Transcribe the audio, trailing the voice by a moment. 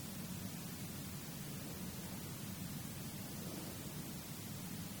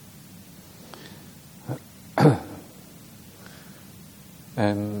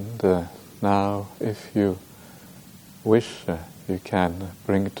And now, if you wish, you can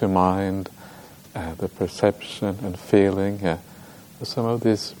bring to mind the perception and feeling of some of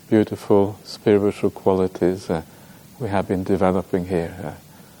these beautiful spiritual qualities we have been developing here,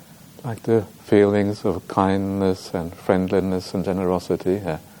 like the feelings of kindness and friendliness and generosity.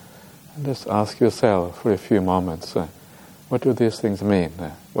 And just ask yourself for a few moments, what do these things mean?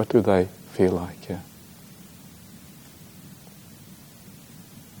 What do they feel like?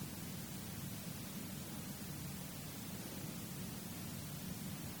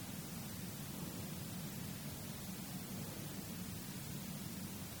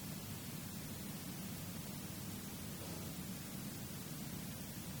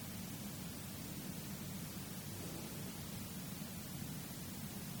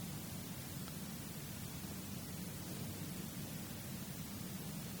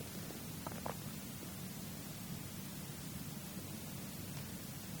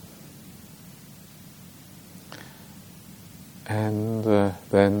 And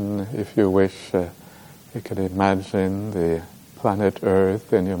then, if you wish, you can imagine the planet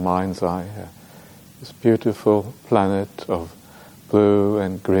Earth in your mind's eye, this beautiful planet of blue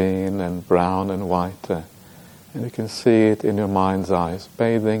and green and brown and white. And you can see it in your mind's eyes,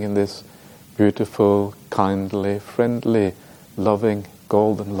 bathing in this beautiful, kindly, friendly, loving,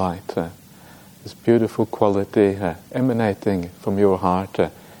 golden light. This beautiful quality emanating from your heart,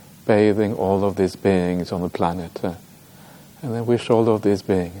 bathing all of these beings on the planet. And I wish all of these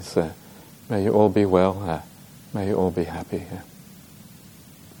beings, may you all be well, may you all be happy.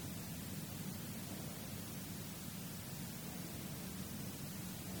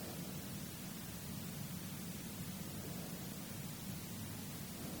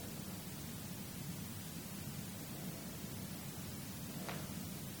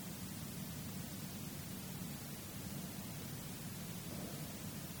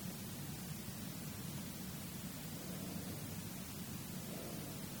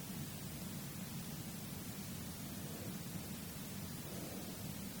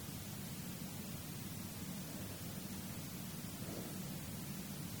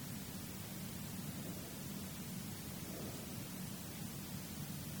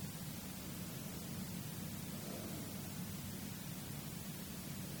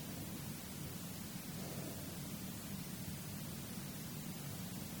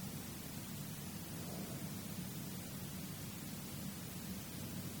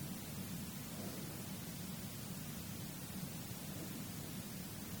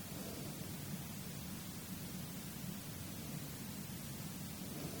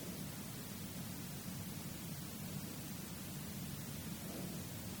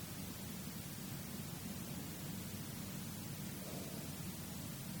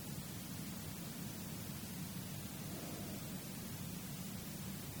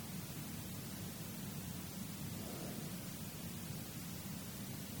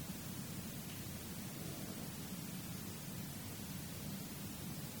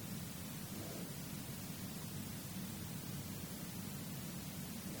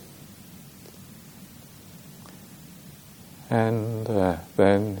 And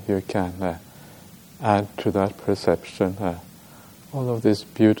then you can add to that perception all of these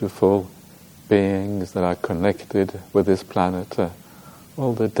beautiful beings that are connected with this planet,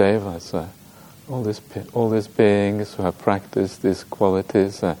 all the devas, all these beings who have practiced these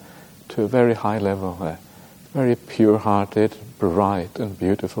qualities to a very high level, very pure-hearted, bright and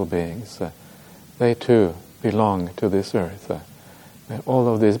beautiful beings. They too belong to this earth. May all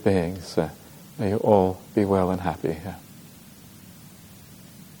of these beings, may you all be well and happy.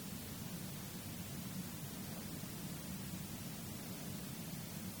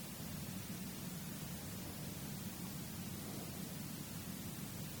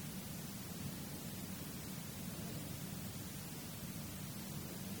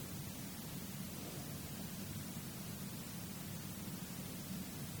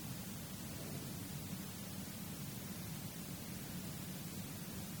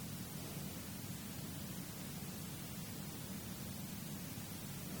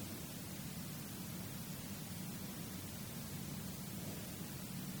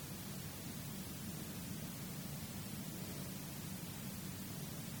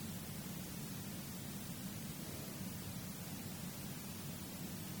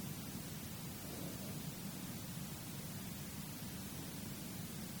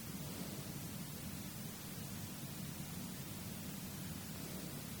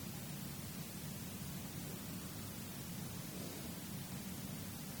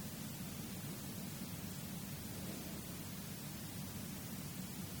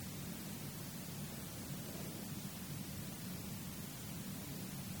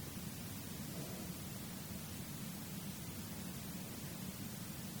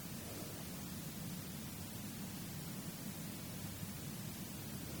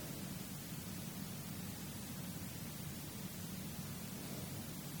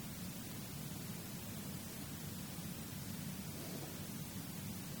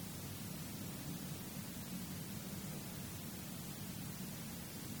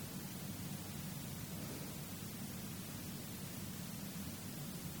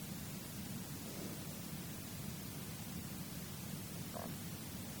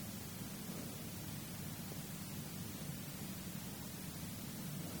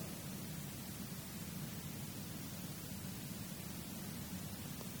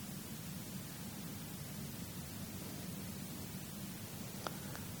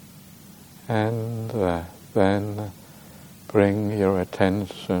 And then bring your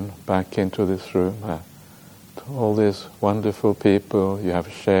attention back into this room, to all these wonderful people you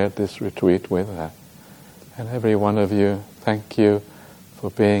have shared this retreat with. And every one of you, thank you for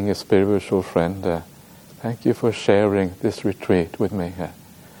being a spiritual friend. Thank you for sharing this retreat with me.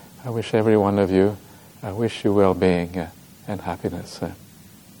 I wish every one of you, I wish you well-being and happiness.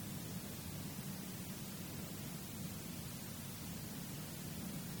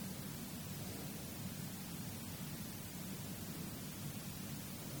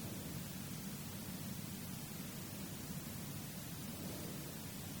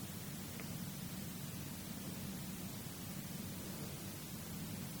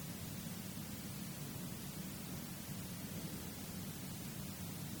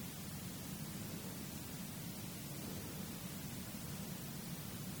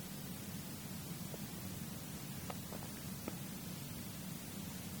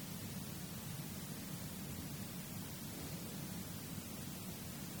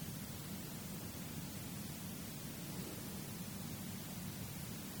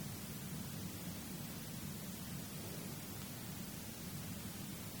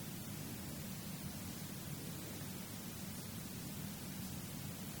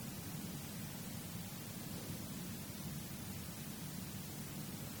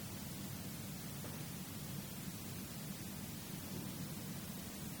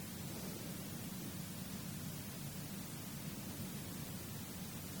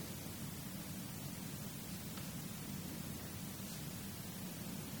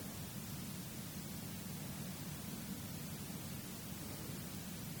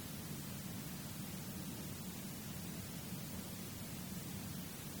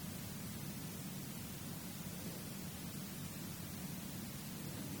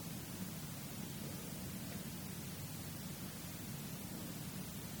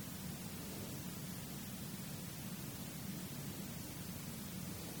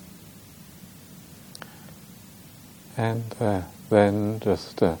 And then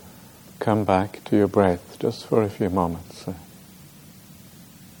just come back to your breath just for a few moments.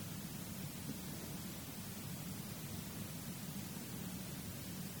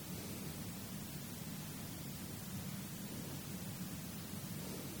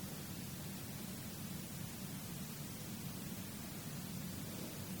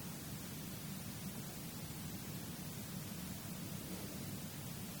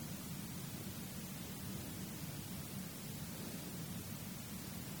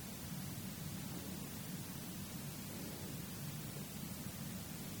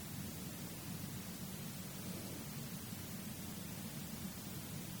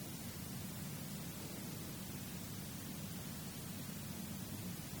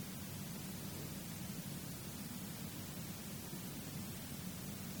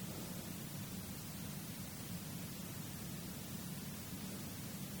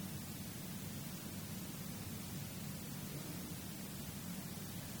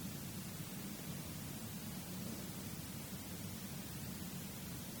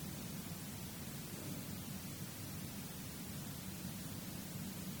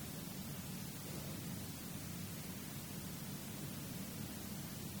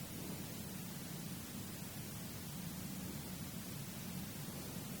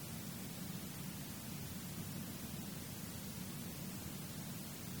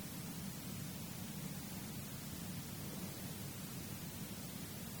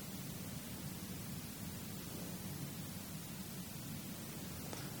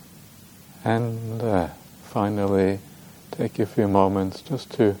 And finally, take a few moments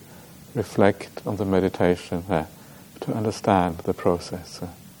just to reflect on the meditation, to understand the process.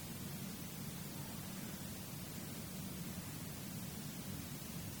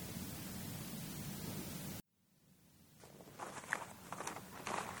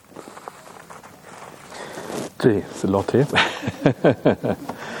 Gee, it's a lot here.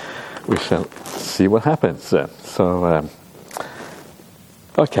 We shall see what happens.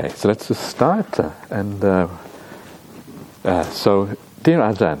 Okay, so let's just start. So, dear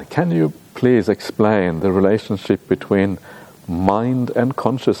Ajahn, can you please explain the relationship between mind and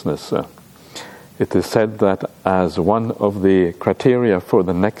consciousness? It is said that as one of the criteria for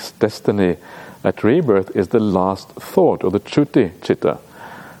the next destiny at rebirth is the last thought, or the chuti chitta.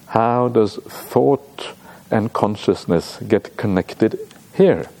 How does thought and consciousness get connected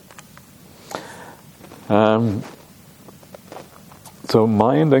here? So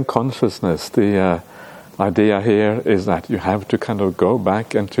mind and consciousness, the idea here is that you have to kind of go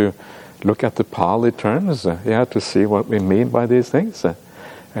back and to look at the Pali terms, to see what we mean by these things.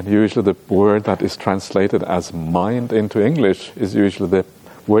 And usually the word that is translated as mind into English is usually the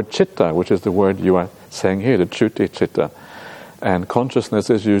word chitta, which is the word you are saying here, the chuti chitta. And consciousness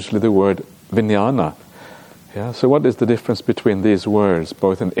is usually the word vijnana. Yeah? So what is the difference between these words,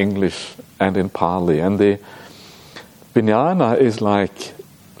 both in English and in Pali? And the vijnana is like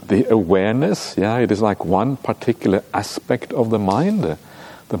the awareness, yeah, it is like one particular aspect of the mind.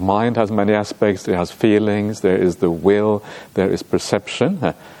 The mind has many aspects. It has feelings, there is the will, there is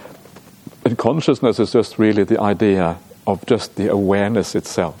perception. And consciousness is just really the idea of just the awareness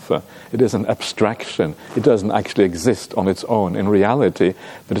itself. It is an abstraction. It doesn't actually exist on its own in reality,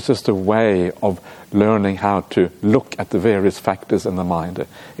 but it's just a way of learning how to look at the various factors in the mind.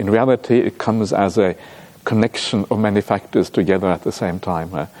 In reality, it comes as a connection of many factors together at the same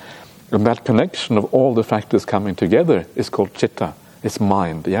time. And that connection of all the factors coming together is called chitta. It's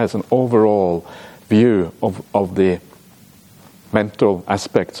mind. Yeah, it's an overall view of the mental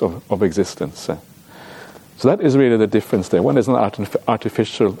aspects of existence. So that is really the difference there. One is an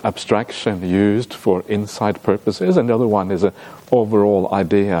artificial abstraction used for insight purposes, and the other one is an overall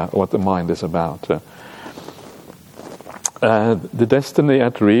idea of what the mind is about. The destiny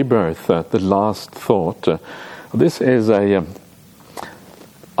at rebirth, the last thought, this is a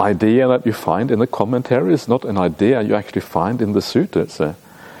idea that you find in the commentaries, not an idea you actually find in the suttas.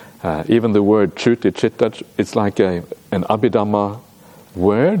 Even the word chuti chitta, it's like an Abhidhamma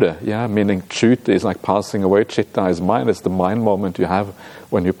word, yeah, meaning chuti is like passing away, chitta is mind, it's the mind moment you have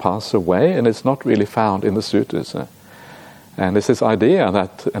when you pass away, and it's not really found in the suttas. And it's this idea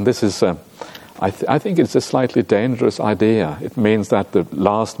that, and this is, I think it's a slightly dangerous idea. It means that the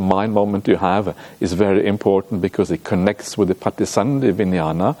last mind moment you have is very important because it connects with the patisandhi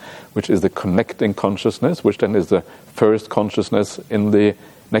vijnana, which is the connecting consciousness, which then is the first consciousness in the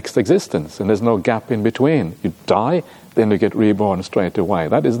next existence, and there's no gap in between. You die, then you get reborn straight away.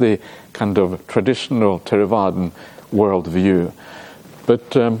 That is the kind of traditional Theravadan worldview.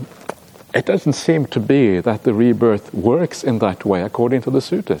 But it doesn't seem to be that the rebirth works in that way according to the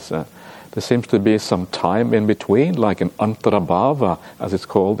suttas. There seems to be some time in between, like an antarabhava, as it's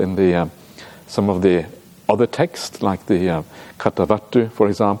called in the some of the other texts, like the Katavattu, for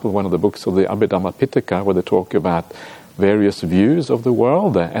example, one of the books of the Abhidhamma Pitaka, where they talk about various views of the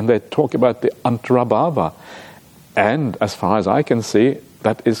world, and they talk about the antarabhava. And as far as I can see,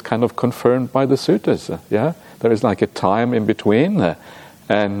 that is kind of confirmed by the suttas. Yeah, there is like a time in between,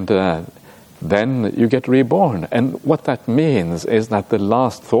 and then you get reborn. And what that means is that the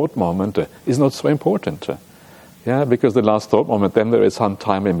last thought moment is not so important. Yeah, because the last thought moment, then there is some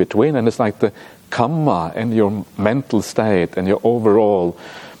time in between, and it's like the kamma and your mental state and your overall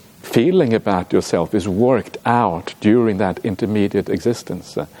feeling about yourself is worked out during that intermediate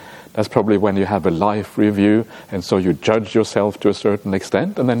existence. That's probably when you have a life review, and so you judge yourself to a certain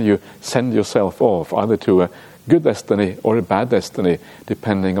extent, and then you send yourself off either to a good destiny or a bad destiny,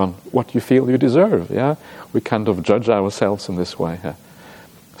 depending on what you feel you deserve. Yeah, we kind of judge ourselves in this way.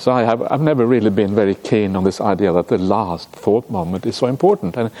 So I've never really been very keen on this idea that the last thought moment is so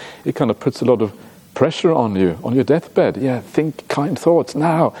important, and it kind of puts a lot of pressure on you on your deathbed. Yeah, think kind thoughts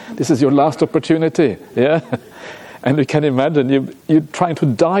now. This is your last opportunity. Yeah. And you can imagine you're trying to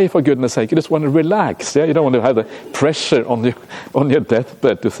die, for goodness sake. You just want to relax. Yeah, you don't want to have the pressure on your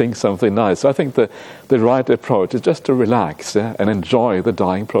deathbed to think something nice. So I think the right approach is just to relax, yeah, and enjoy the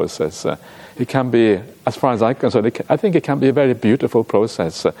dying process. It can be, as far as I'm concerned, I think it can be a very beautiful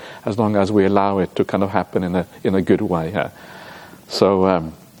process as long as we allow it to kind of happen in a good way.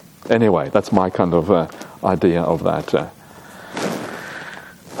 So anyway, that's my kind of idea of that.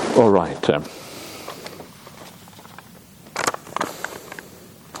 All right.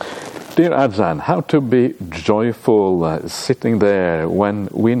 Dear Ajahn, how to be joyful sitting there when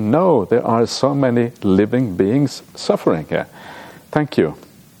we know there are so many living beings suffering here? Thank you.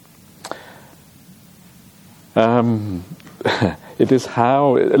 It is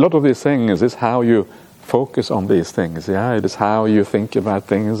how, a lot of these things is how you focus on these things. Yeah, it is how you think about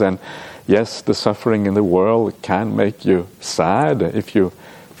things, and yes, the suffering in the world can make you sad if you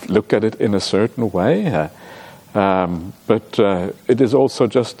look at it in a certain way. But it is also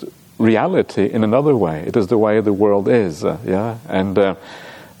just reality in another way. It is the way the world is, yeah. And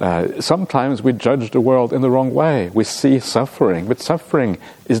sometimes we judge the world in the wrong way. We see suffering, but suffering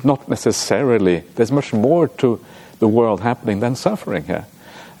is not necessarily. There's much more to the world happening than suffering here.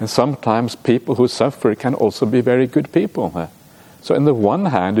 And sometimes people who suffer can also be very good people. So on the one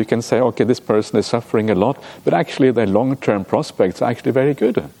hand, you can say, okay, this person is suffering a lot, but actually their long-term prospects are actually very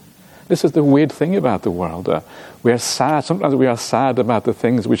good. This is the weird thing about the world. We are sad. Sometimes we are sad about the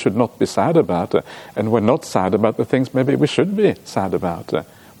things we should not be sad about, and we're not sad about the things maybe we should be sad about.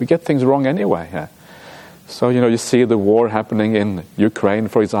 We get things wrong anyway. So, you see the war happening in Ukraine,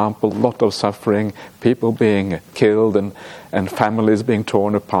 for example, a lot of suffering, people being killed and families being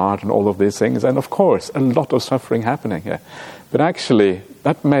torn apart and all of these things. And of course, a lot of suffering happening here. But actually,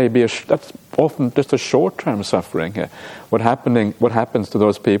 that may be that's often just a short-term suffering here. What happens to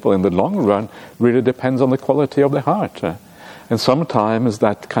those people in the long run really depends on the quality of their heart. And sometimes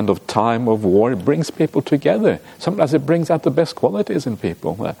that kind of time of war brings people together. Sometimes it brings out the best qualities in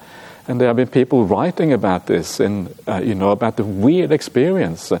people. And there have been people writing about this, about the weird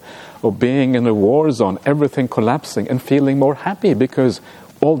experience of being in a war zone, everything collapsing, and feeling more happy because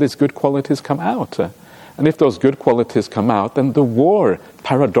all these good qualities come out. And if those good qualities come out, then the war,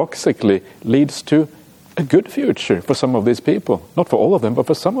 paradoxically, leads to a good future for some of these people. Not for all of them, but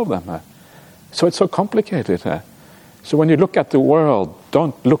for some of them. So it's so complicated. So when you look at the world,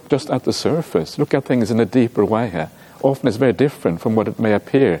 don't look just at the surface. Look at things in a deeper way. Often it's very different from what it may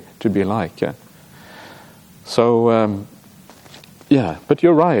appear to be like. So, but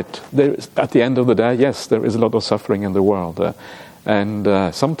you're right. At the end of the day, yes, there is a lot of suffering in the world.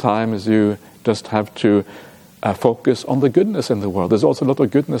 And sometimes you just have to focus on the goodness in the world. There's also a lot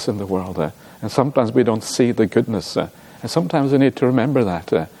of goodness in the world. And sometimes we don't see the goodness. And sometimes we need to remember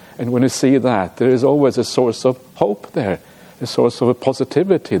that. And when you see that, there is always a source of hope there. A source of a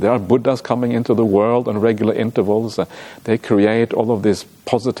positivity. There are Buddhas coming into the world on regular intervals. They create all of these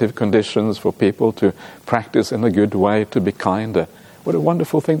positive conditions for people to practice in a good way, to be kind. What a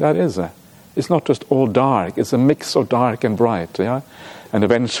wonderful thing that is. It's not just all dark. It's a mix of dark and bright. Yeah? And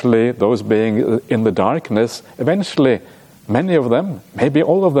eventually, those being in the darkness, eventually, many of them, maybe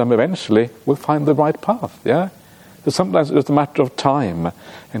all of them eventually, will find the right path. Yeah? So sometimes it's just a matter of time,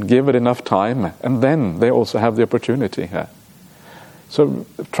 and give it enough time, and then they also have the opportunity here. So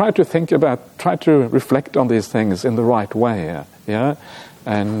try to reflect on these things in the right way, yeah?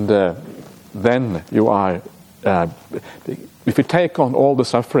 And then you are, if you take on all the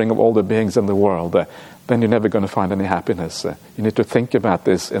suffering of all the beings in the world, then you're never going to find any happiness. You need to think about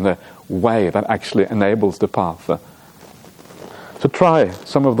this in a way that actually enables the path. So try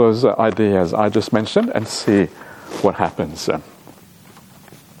some of those ideas I just mentioned and see what happens.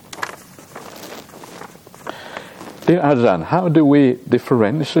 Dear Ajahn, how do we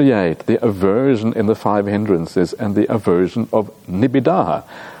differentiate the aversion in the 5 hindrances and the aversion of nibbida?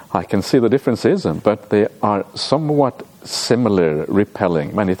 I can see the differences, but they are somewhat similar,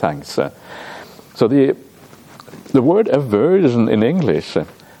 repelling. Many thanks. So the word aversion in English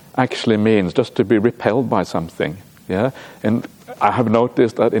actually means just to be repelled by something. Yeah, and I have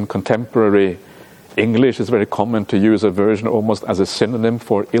noticed that in contemporary English it's very common to use aversion almost as a synonym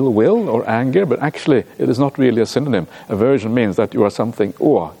for ill will or anger, but actually it is not really a synonym. Aversion means that you are something,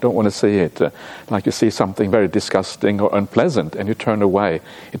 don't want to see it. Like you see something very disgusting or unpleasant and you turn away.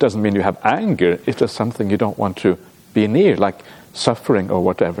 It doesn't mean you have anger, it's just something you don't want to be near, like suffering or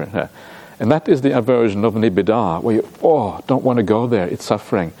whatever. And that is the aversion of nibbida, where you don't want to go there, it's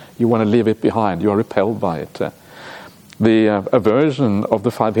suffering. You want to leave it behind, you are repelled by it. The aversion of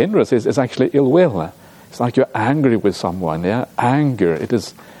the 5 hindrances is actually ill will. It's like you're angry with someone. Yeah, anger. It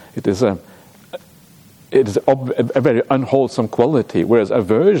is a very unwholesome quality. Whereas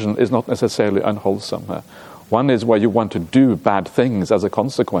aversion is not necessarily unwholesome. One is where you want to do bad things as a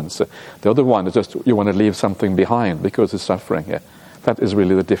consequence. The other one is just you want to leave something behind because it's suffering. Yeah. That is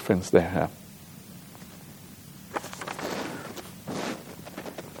really the difference there. Yeah.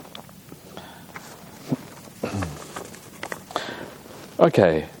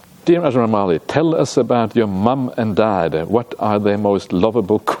 Okay, dear Ajahn Brahmali, tell us about your mum and dad. What are their most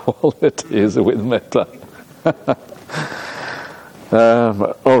lovable qualities with metta?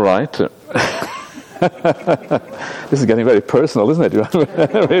 All right. This is getting very personal, isn't it?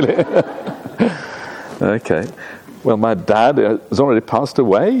 Really? Okay. Well, my dad has already passed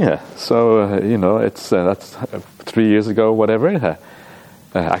away, so it's that's 3 years ago, whatever.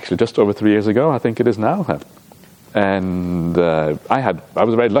 Actually, just over 3 years ago, I think it is now. And I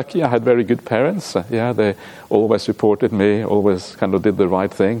was very lucky. I had very good parents. They always supported me, always kind of did the right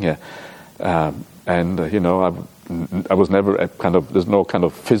thing. I was never there's no kind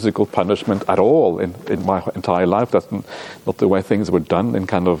of physical punishment at all in my entire life. That's not the way things were done in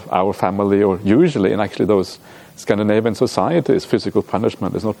kind of our family, or usually in actually those Scandinavian societies. Physical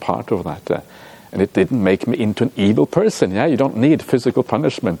punishment is not part of that. And it didn't make me into an evil person. Yeah, you don't need physical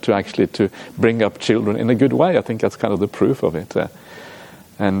punishment to bring up children in a good way. I think that's kind of the proof of it.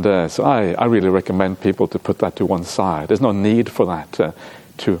 So I really recommend people to put that to one side. There's no need for that.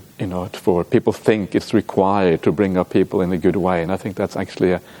 For people think it's required to bring up people in a good way, and I think that's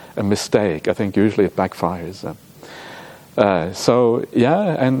actually a mistake. I think usually it backfires. And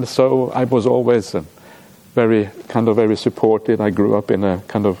so I was always very supported. I grew up in a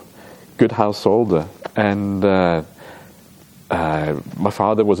kind of good household, and my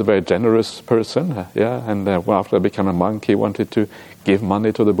father was a very generous person. And after I became a monk, he wanted to give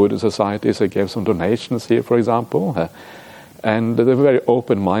money to the Buddhist Society, so he gave some donations here, for example. And they were very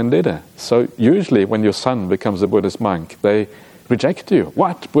open-minded. So usually when your son becomes a Buddhist monk, they reject you.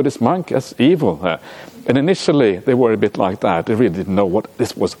 What? Buddhist monk? That's evil. And initially they were a bit like that. They really didn't know what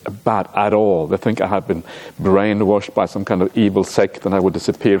this was about at all. They think I had been brainwashed by some kind of evil sect and I would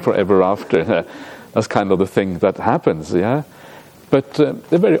disappear forever after. That's kind of the thing that happens, yeah? But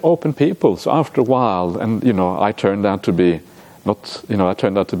they're very open people. So after a while, and I turned out to be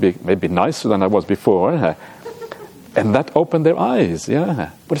maybe nicer than I was before. And that opened their eyes,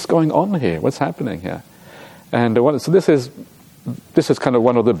 yeah. What's going on here? What's happening here? And so this is kind of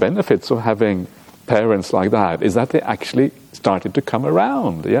one of the benefits of having parents like that, is that they actually started to come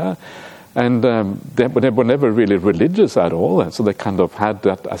around, yeah. And they were never really religious at all, so they kind of had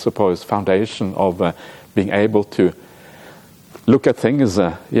that, I suppose, foundation of being able to look at things,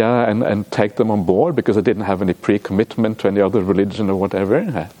 and take them on board, because they didn't have any pre-commitment to any other religion or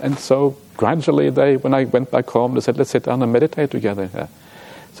whatever. And so gradually, when I went back home, they said, let's sit down and meditate together.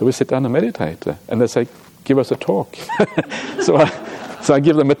 So we sit down and meditate, and they say, give us a talk. So I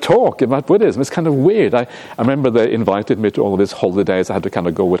give them a talk about Buddhism. It's kind of weird. I remember they invited me to all of these holidays. I had to kind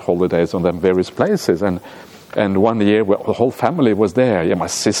of go with holidays on them various places. And one year, the whole family was there. Yeah, my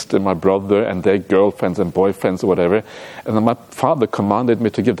sister, my brother, and their girlfriends and boyfriends or whatever. And then my father commanded me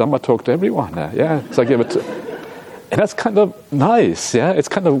to give Dhamma talk to everyone. So I gave it to... And that's kind of nice, yeah. It's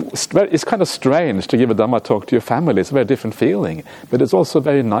kind of strange to give a Dhamma talk to your family. It's a very different feeling. But it's also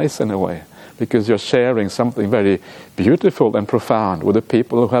very nice in a way, because you're sharing something very beautiful and profound with the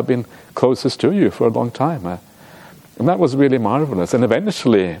people who have been closest to you for a long time. And that was really marvelous. And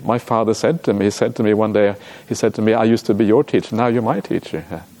eventually, my father said to me one day, I used to be your teacher, now you're my teacher.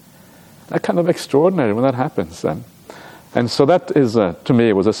 That kind of extraordinary when that happens. And so that is, to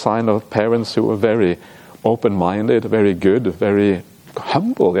me, was a sign of parents who were very open-minded, very good, very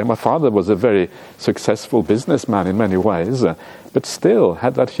humble. My father was a very successful businessman in many ways, but still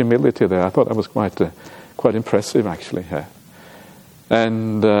had that humility there. I thought that was quite impressive, actually.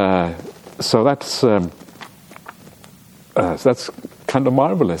 And so that's kind of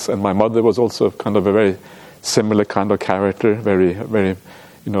marvelous. And my mother was also kind of a very similar kind of character, very, very,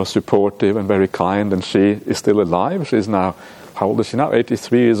 supportive and very kind. And she is still alive. She's now, how old is she now?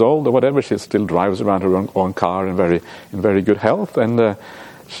 83 years old or whatever. She still drives around her own car in very good health. And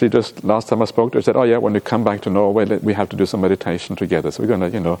she just, last time I spoke to her, said, oh yeah, when you come back to Norway, we have to do some meditation together. So we're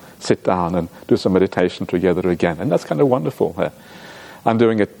going to, sit down and do some meditation together again. And that's kind of wonderful. I'm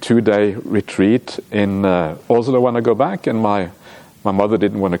doing a 2-day retreat in Oslo when I go back, and my mother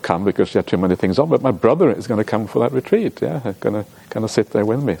didn't want to come because she had too many things on, but my brother is going to come for that retreat, going to kind of sit there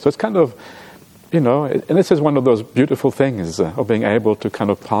with me. So it's kind of, and this is one of those beautiful things of being able to kind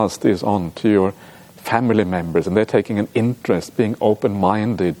of pass this on to your family members, and they're taking an interest, being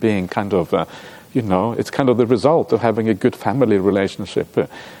open-minded, being kind of, it's kind of the result of having a good family relationship,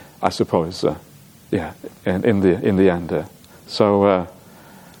 I suppose, and in the end. So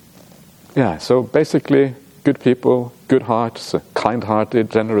basically, good people, good hearts, kind-hearted,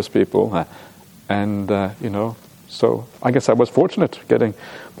 generous people, and so I guess I was fortunate getting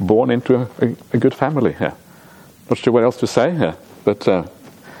born into a good family. Not sure what else to say, but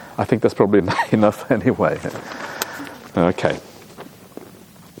I think that's probably enough anyway. Okay.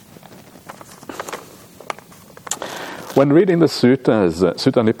 When reading the suttas,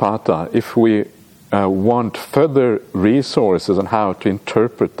 Sutta Nipata, if we want further resources on how to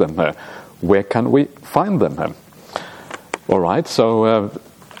interpret them, where can we find them? All right, so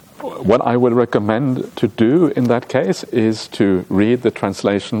what I would recommend to do in that case is to read the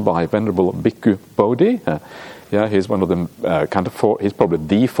translation by Venerable Bhikkhu Bodhi. He's one of the he's probably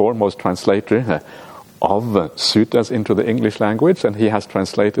the foremost translator of suttas into the English language, and he has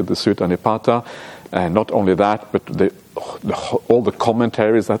translated the Sutta Nipata. And not only that, but all the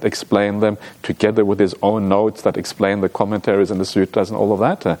commentaries that explain them, together with his own notes that explain the commentaries and the suttas and all of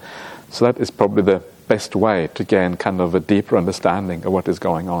that. So that is probably the best way to gain kind of a deeper understanding of what is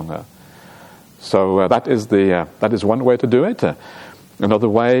going on. So that is one way to do it. Another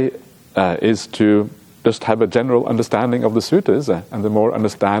way is to just have a general understanding of the suttas, and the more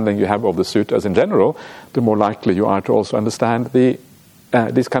understanding you have of the suttas in general, the more likely you are to also understand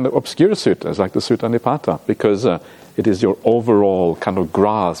these kind of obscure suttas, like the Sutta Nipata, because it is your overall kind of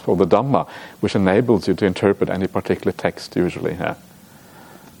grasp of the Dhamma which enables you to interpret any particular text usually.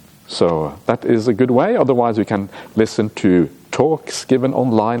 So that is a good way. Otherwise, you can listen to talks given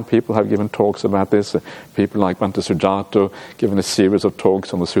online. People have given talks about this. People like Bhante Sujato given a series of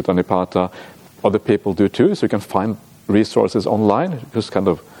talks on the Sutta Nipata. Other people do too, so you can find resources online. Just kind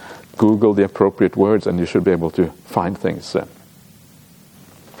of Google the appropriate words and you should be able to find things.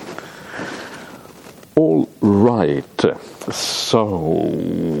 All right.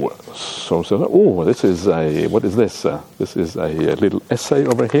 So, this is what is this? This is a little essay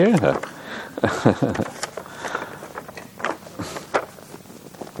over here.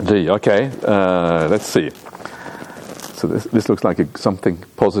 Gee, okay, let's see. So this looks like something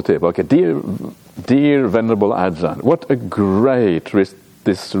positive. Okay, dear Venerable Ajahn, what a great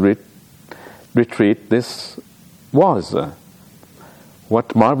retreat this was.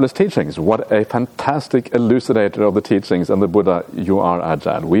 What marvelous teachings. What a fantastic elucidator of the teachings and the Buddha you are,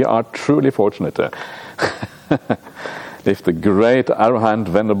 Ajahn. We are truly fortunate. If the great Arahant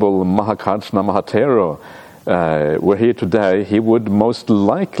Venerable Mahakajna Mahatero were here today, he would most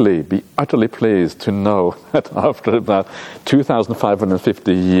likely be utterly pleased to know that after about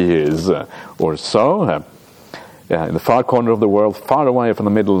 2,550 years or so, in the far corner of the world, far away from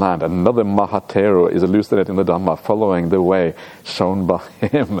the Middle Land, another Mahatero is elucidating the Dhamma, following the way shown by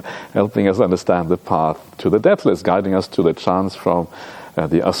him, helping us understand the path to the deathless, guiding us to the chants from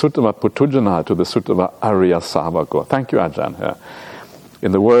the Asuttava Putujana to the Suttava Arya Savako. Thank you, Ajahn.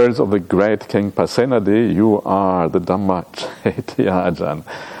 In the words of the great King Pasenadi, you are the Dhamma Chaitya, Ajahn,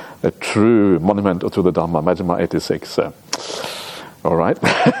 a true monument to the Dhamma, Majjhima 86. All right.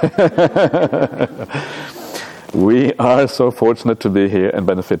 We are so fortunate to be here and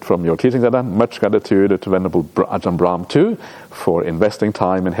benefit from your teachings, Ajahn. Much gratitude to Venerable Ajahn Brahm too for investing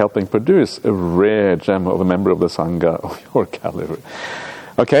time in helping produce a rare gem of a member of the Sangha of your caliber.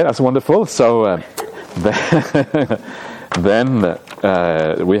 Okay, that's wonderful. So then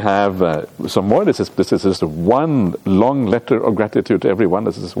we have some more. This is just one long letter of gratitude to everyone.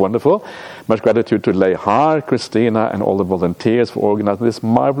 This is wonderful. Much gratitude to Lei Har, Christina, and all the volunteers for organizing this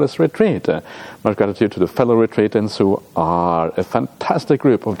marvelous retreat. Much gratitude to the fellow retreatants who are a fantastic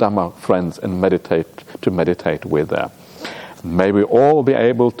group of Dhamma friends and meditate with. May we all be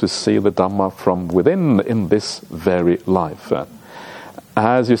able to see the Dhamma from within in this very life.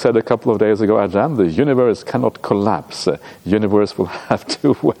 As you said a couple of days ago, Ajahn, the universe cannot collapse. The universe will have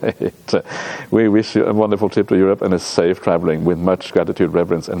to wait. We wish you a wonderful trip to Europe and a safe traveling with much gratitude,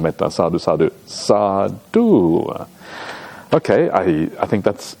 reverence, and metta. Sadhu, sadhu, sadhu. Okay, I think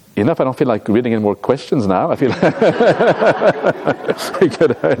that's enough. I don't feel like reading any more questions now. I feel we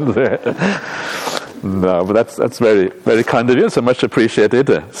could end there. No, but that's very, very kind of you. So much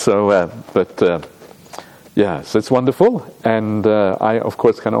appreciated. So, yeah, so it's wonderful, and I, of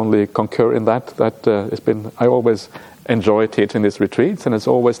course, can only concur in that. I always enjoy teaching these retreats, and it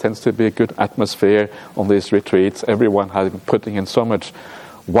always tends to be a good atmosphere on these retreats. Everyone has been putting in so much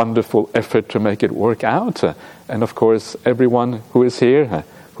wonderful effort to make it work out, and of course, everyone who is here,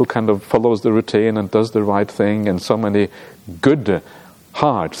 who kind of follows the routine and does the right thing, and so many good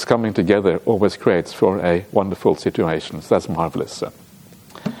hearts coming together always creates for a wonderful situation. So that's marvelous.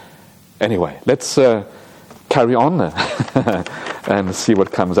 Anyway, let's carry on and see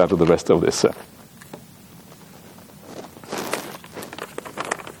what comes out of the rest of this.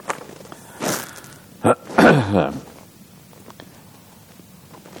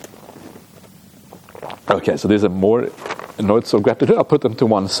 Okay, so these are more notes of gratitude. I'll put them to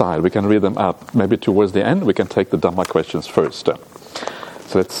one side. We can read them out. Maybe towards the end, we can take the Dhamma questions first. So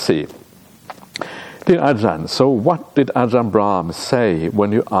let's see. Dear Ajahn, so what did Ajahn Brahm say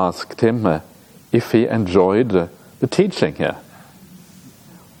when you asked him if he enjoyed the teaching here?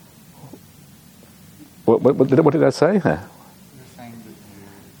 What did I say? You were saying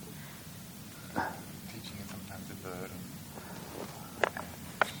that teaching is sometimes a burden.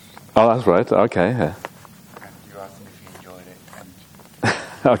 Oh, that's right. Okay. And you asked him if he enjoyed it. And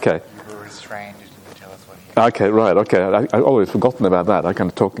Okay. you were restrained. You didn't tell us what he Okay, right. Okay. I always forgotten about that. I kind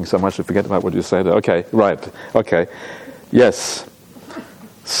of talking so much I forget about what you said. Okay, right. Okay. Yes.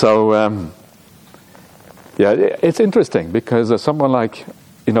 So, yeah, it's interesting because someone like,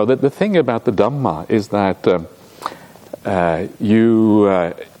 the thing about the Dhamma is that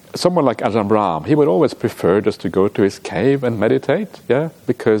someone like Ajahn Brahm, he would always prefer just to go to his cave and meditate, yeah,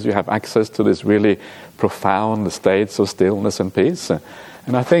 because you have access to this really profound states of stillness and peace.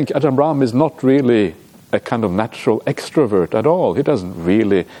 And I think Ajahn Brahm is not really a kind of natural extrovert at all. He doesn't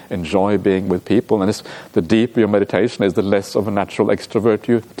really enjoy being with people, and the deeper your meditation is, the less of a natural extrovert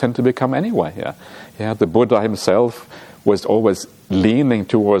you tend to become anyway. Yeah, the Buddha himself was always leaning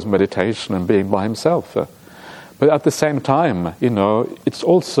towards meditation and being by himself. But at the same time, it's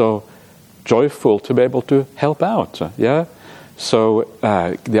also joyful to be able to help out. Yeah, So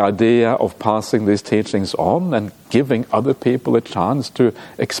the idea of passing these teachings on and giving other people a chance to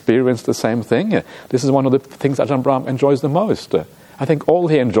experience the same thing, this is one of the things Ajahn Brahm enjoys the most. I think all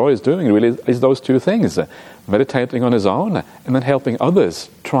he enjoys doing really is those two things, meditating on his own and then helping others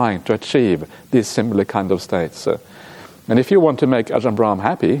trying to achieve these similar kind of states. And if you want to make Ajahn Brahm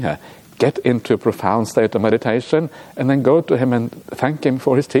happy, get into a profound state of meditation and then go to him and thank him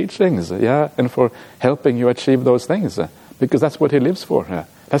for his teachings, and for helping you achieve those things, because that's what he lives for.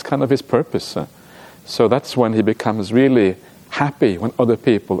 That's kind of his purpose. So that's when he becomes really happy, when other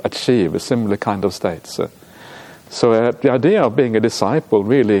people achieve a similar kind of states. So the idea of being a disciple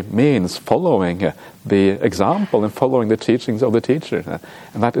really means following the example and following the teachings of the teacher.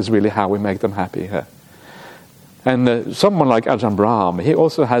 And that is really how we make them happy. And someone like Ajahn Brahm, he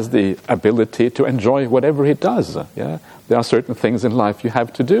also has the ability to enjoy whatever he does. There are certain things in life you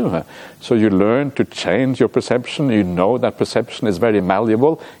have to do. So you learn to change your perception. You know that perception is very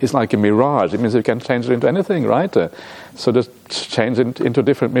malleable. It's like a mirage. It means you can change it into anything, right? So just change it into a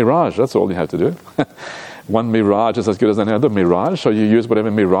different mirage. That's all you have to do. One mirage is as good as another mirage. So you use whatever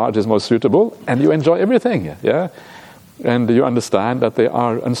mirage is most suitable, and you enjoy everything. And you understand that they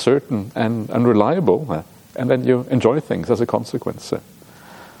are uncertain and unreliable. And then you enjoy things as a consequence.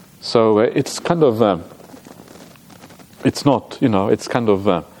 So it's kind of, it's not, it's kind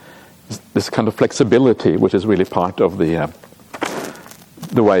of this kind of flexibility, which is really part of the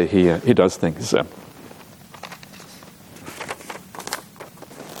way he does things.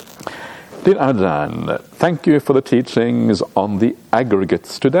 Dear Ajahn, thank you for the teachings on the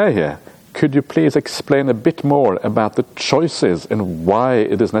aggregates today. Could you please explain a bit more about the choices and why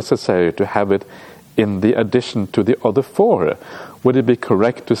it is necessary to have it in the addition to the other four? Would it be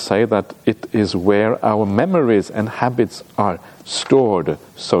correct to say that it is where our memories and habits are stored,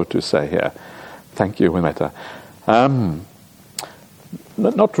 so to say here? Thank you, Vimetta.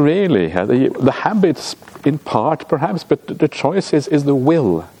 Not really. The habits in part, perhaps, but the choice is the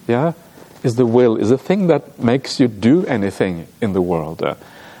will. Is the will, is the thing that makes you do anything in the world.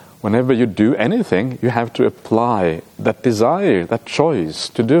 Whenever you do anything, you have to apply that desire, that choice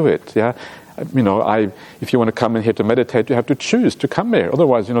to do it. If you want to come in here to meditate, you have to choose to come here.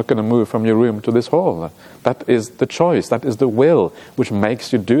 Otherwise, you're not going to move from your room to this hall. That is the choice. That is the will which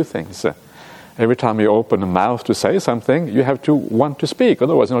makes you do things. Every time you open a mouth to say something, you have to want to speak.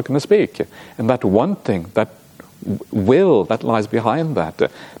 Otherwise, you're not going to speak. And that wanting, that will that lies behind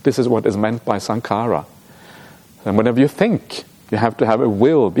that, this is what is meant by sankhara. And whenever you think, you have to have a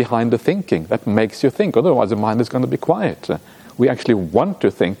will behind the thinking that makes you think. Otherwise, the mind is going to be quiet. We actually want to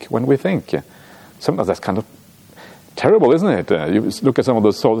think when we think. Sometimes that's kind of terrible, isn't it? You look at some of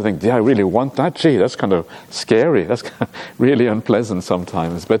those thoughts and think, I really want that? Gee, that's kind of scary. That's kind of really unpleasant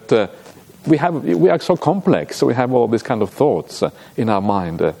sometimes. But we are so complex, so we have all these kind of thoughts in our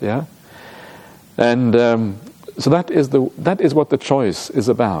mind. And so that is what the choice is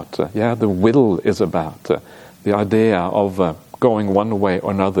about. The will is about. The idea of going one way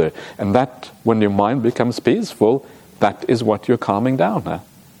or another. And that, when your mind becomes peaceful, that is what you're calming down.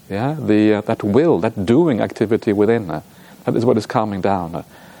 That will, that doing activity within, that is what is calming down.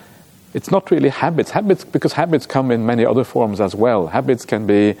 It's not really habits. Because habits come in many other forms as well. Habits can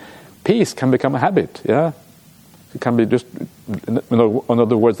be, peace can become a habit. It can be just, in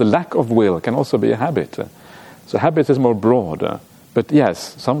other words, the lack of will can also be a habit. So habit is more broad. But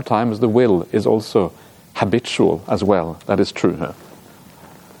yes, sometimes the will is also habitual as well. That is true.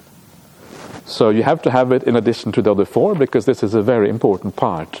 So you have to have it in addition to the other four, because this is a very important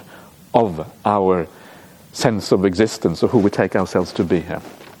part of our sense of existence, of who we take ourselves to be here.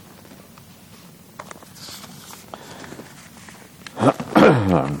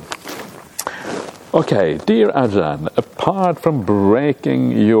 Okay, dear Ajahn, apart from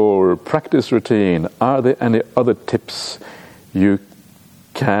breaking your practice routine, are there any other tips you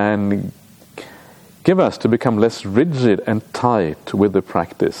can give us to become less rigid and tight with the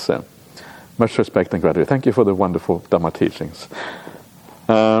practice? Much respect and gratitude. Thank you for the wonderful Dhamma teachings.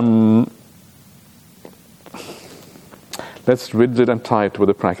 Less rigid and tight with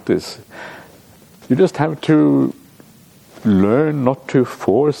the practice. You just have to learn not to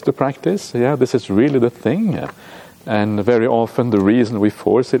force the practice. This is really the thing. And very often the reason we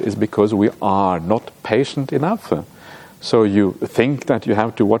force it is because we are not patient enough. So you think that you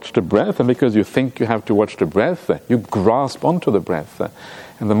have to watch the breath, and because you think you have to watch the breath, you grasp onto the breath.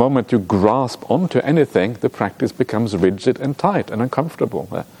 And the moment you grasp onto anything, the practice becomes rigid and tight and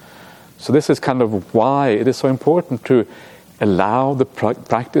uncomfortable. So this is kind of why it is so important to allow the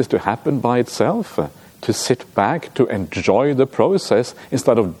practice to happen by itself, to sit back, to enjoy the process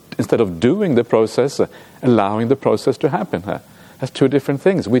instead of doing the process, allowing the process to happen. That's two different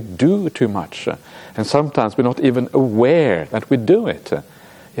things. We do too much, and sometimes we're not even aware that we do it.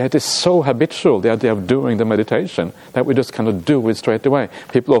 It is so habitual, the idea of doing the meditation, that we just kind of do it straight away.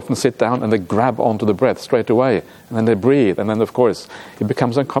 People often sit down and they grab onto the breath straight away, and then they breathe, and then of course it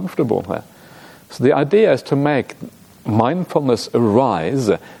becomes uncomfortable. So the idea is to make mindfulness arise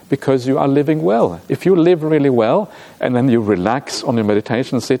because you are living well. If you live really well and then you relax on your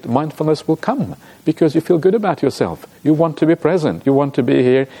meditation sit, mindfulness will come because you feel good about yourself. You want to be present. You want to be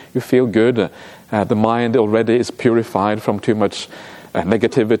here. You feel good. The mind already is purified from too much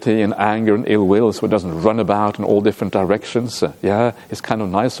negativity and anger and ill will, so it doesn't run about in all different directions. It's kind of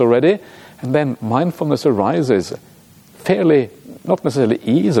nice already. And then mindfulness arises fairly, not necessarily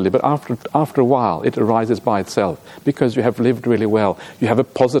easily, but after a while it arises by itself because you have lived really well. You have a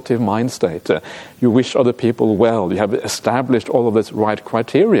positive mind state. You wish other people well. You have established all of this right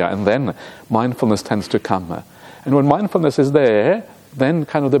criteria, and then mindfulness tends to come. And when mindfulness is there, then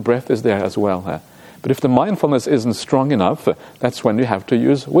kind of the breath is there as well. But if the mindfulness isn't strong enough, that's when you have to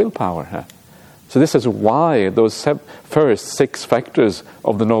use willpower. So this is why those first 6 factors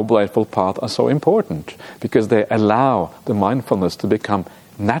of the Noble Eightfold Path are so important, because they allow the mindfulness to become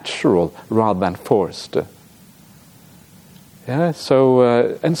natural rather than forced. And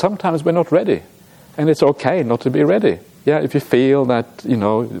sometimes we're not ready, and it's okay not to be ready. If you feel that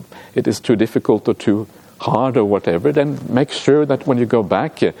it is too difficult or too hard or whatever, then make sure that when you go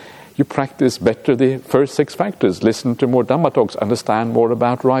back, you practice better the first 6 factors. Listen to more Dhamma talks, understand more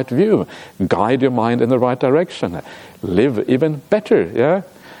about right view, guide your mind in the right direction, live even better.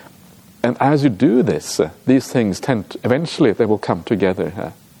 And as you do this, these things eventually they will come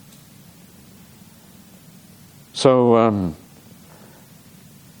together.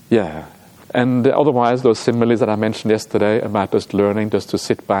 And otherwise, those similes that I mentioned yesterday about just learning just to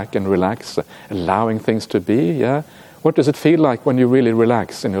sit back and relax, allowing things to be. What does it feel like when you really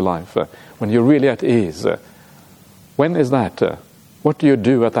relax in your life? When you're really at ease? When is that? What do you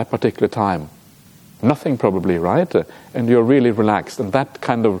do at that particular time? Nothing probably, right? And you're really relaxed. And that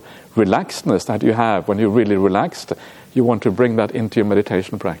kind of relaxedness that you have when you're really relaxed, you want to bring that into your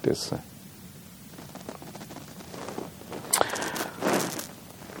meditation practice.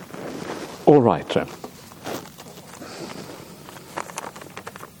 All right.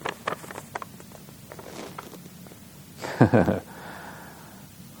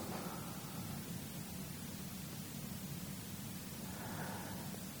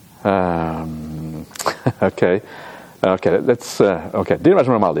 Okay. Dear Ajahn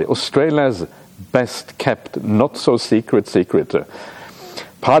Brahmali, Australia's best kept, not so secret.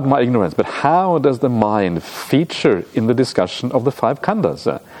 Pardon my ignorance, but how does the mind feature in the discussion of the 5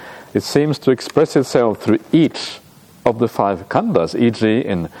 khandhas? It seems to express itself through each of the 5 khandhas, e.g.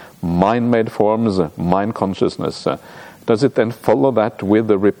 in mind-made forms, mind consciousness. Does it then follow that with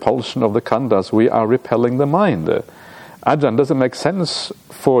the repulsion of the khandhas we are repelling the mind? Ajahn, does it make sense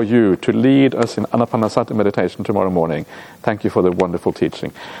for you to lead us in Anapanasati meditation tomorrow morning? Thank you for the wonderful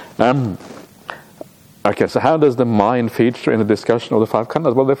teaching. So how does the mind feature in the discussion of the 5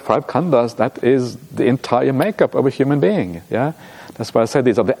 khandhas? Well, the 5 khandhas, that is the entire makeup of a human being. That's why I said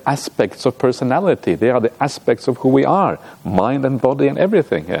these are the aspects of personality. They are the aspects of who we are, mind and body and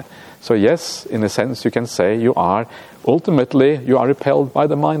everything. So yes, in a sense you can say you are repelled by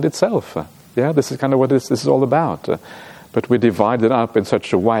the mind itself. This is kind of what this is all about. But we divide it up in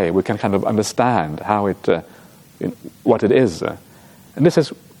such a way we can kind of understand how what it is. And this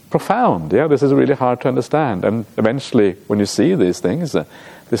is profound. This is really hard to understand. And eventually, when you see these things,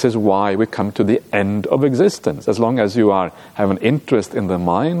 this is why we come to the end of existence. As long as you have an interest in the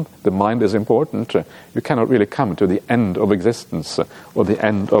mind is important, you cannot really come to the end of existence or the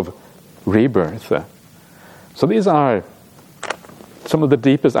end of rebirth. So these are some of the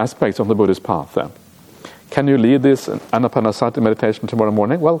deepest aspects of the Buddhist path. Can you lead this Anapanasati meditation tomorrow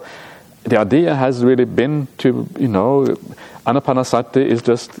morning? Well, the idea has really been to, Anapanasati is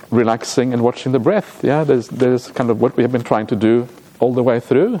just relaxing and watching the breath. There's kind of what we have been trying to do all the way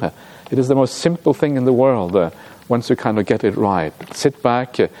through. It is the most simple thing in the world once you kind of get it right. Sit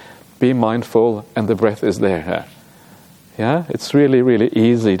back, be mindful, and the breath is there. It's really, really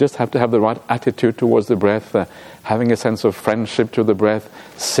easy. You just have to have the right attitude towards the breath, having a sense of friendship to the breath,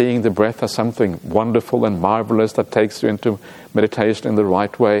 seeing the breath as something wonderful and marvelous that takes you into meditation in the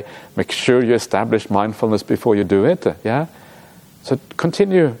right way. Make sure you establish mindfulness before you do it. So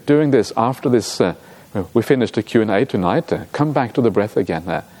continue doing this after this. We finished the Q&A tonight. Come back to the breath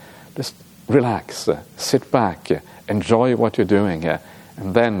again. Just relax, sit back, enjoy what you're doing,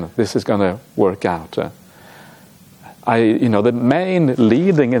 and then this is going to work out. The main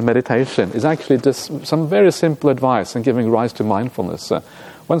leading in meditation is actually just some very simple advice and giving rise to mindfulness.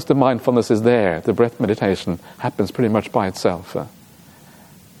 Once the mindfulness is there, the breath meditation happens pretty much by itself.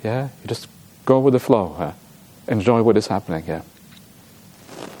 You just go with the flow. Enjoy what is happening here.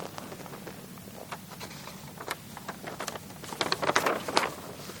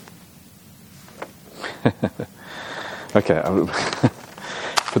 Okay, I'll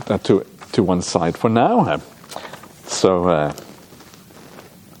put that to one side for now. So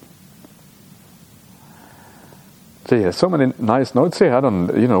many nice notes here.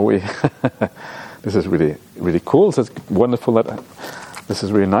 This is really, really cool. So it's wonderful this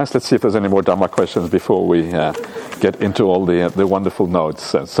is really nice. Let's see if there's any more Dhamma questions before we get into all the wonderful notes.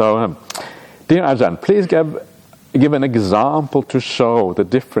 So, dear Ajahn, please give an example to show the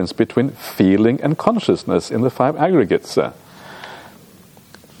difference between feeling and consciousness in the 5 aggregates.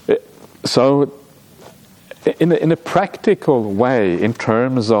 So, in a practical way, in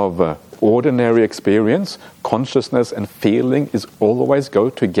terms of ordinary experience, consciousness and feeling always go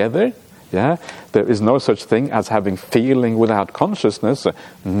together. There is no such thing as having feeling without consciousness,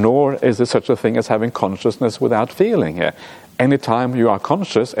 nor is there such a thing as having consciousness without feeling. Anytime you are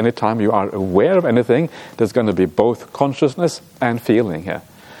conscious, anytime you are aware of anything, there's going to be both consciousness and feeling here.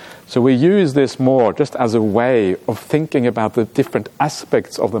 So we use this more just as a way of thinking about the different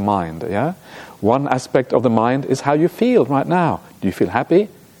aspects of the mind. One aspect of the mind is how you feel right now. Do you feel happy?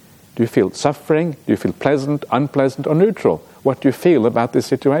 Do you feel suffering? Do you feel pleasant, unpleasant, or neutral? What do you feel about this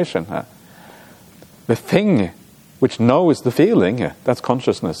situation? The thing which knows the feeling, that's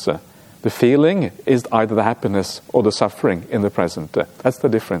consciousness. The feeling is either the happiness or the suffering in the present. That's the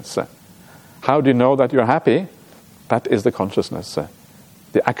difference. How do you know that you're happy? That is the consciousness.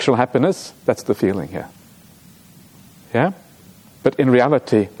 The actual happiness, that's the feeling here. But in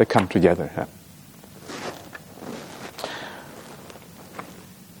reality, they come together.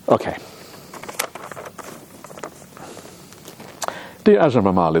 Okay. Dear Ajahn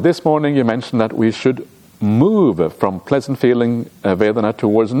Brahmali, this morning you mentioned that we should move from pleasant feeling Vedana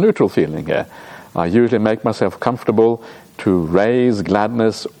towards neutral feeling. I usually make myself comfortable to raise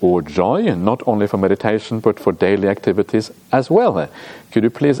gladness or joy, not only for meditation but for daily activities as well. Could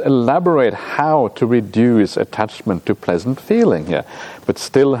you please elaborate how to reduce attachment to pleasant feeling, but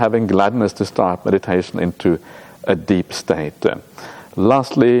still having gladness to start meditation into a deep state?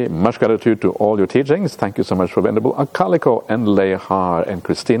 Lastly, much gratitude to all your teachings. Thank you so much for Venerable Akaliko and Lehar and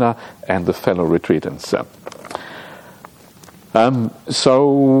Christina and the fellow retreatants.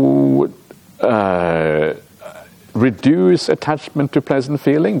 Reduce attachment to pleasant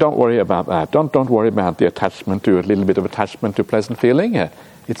feeling. Don't worry about that. Don't worry about the attachment to a little bit of attachment to pleasant feeling.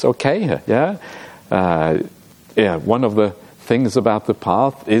 It's okay. One of the things about the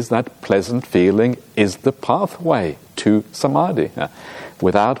path is that pleasant feeling is the pathway to samadhi.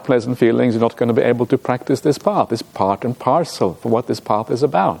 Without pleasant feelings, you're not going to be able to practice this path. It's part and parcel for what this path is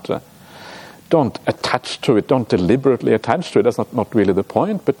about. Don't attach to it. Don't deliberately attach to it. That's not really the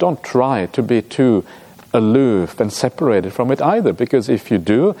point. But don't try to be too aloof and separated from it either, because if you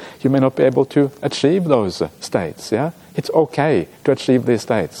do, you may not be able to achieve those states. It's okay to achieve these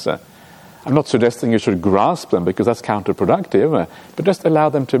states. I'm not suggesting you should grasp them because that's counterproductive, but just allow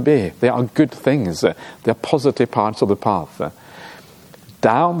them to be. They are good things. They are positive parts of the path.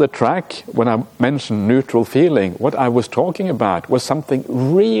 Down the track, when I mentioned neutral feeling, what I was talking about was something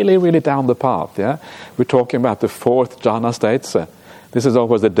really, really down the path. We're talking about the 4th jhana states. This is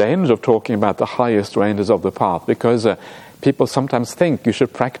always the danger of talking about the highest ranges of the path, because people sometimes think you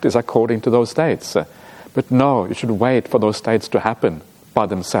should practice according to those states. But no, you should wait for those states to happen by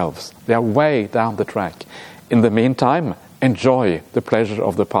themselves. They are way down the track. In the meantime, enjoy the pleasure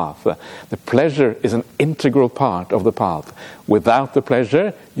of the path. The pleasure is an integral part of the path. Without the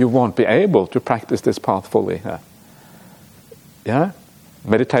pleasure, you won't be able to practice this path fully.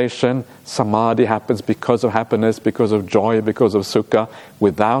 Meditation, samadhi happens because of happiness, because of joy, because of sukha.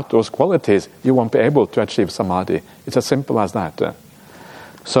 Without those qualities, you won't be able to achieve samadhi. It's as simple as that.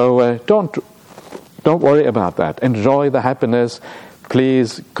 So don't worry about that. Enjoy the happiness.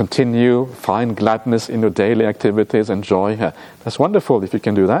 Please continue, find gladness in your daily activities, enjoy. That's wonderful if you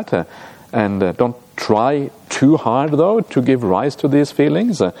can do that. And don't try too hard, though, to give rise to these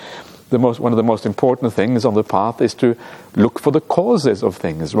feelings. One of the most important things on the path is to look for the causes of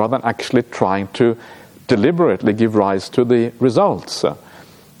things, rather than actually trying to deliberately give rise to the results.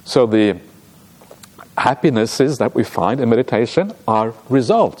 So the happinesses that we find in meditation are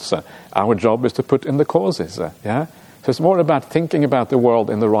results. Our job is to put in the causes. So it's more about thinking about the world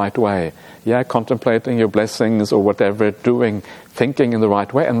in the right way. Yeah, contemplating your blessings or whatever, thinking in the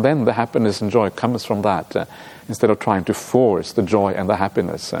right way, and then the happiness and joy comes from that, instead of trying to force the joy and the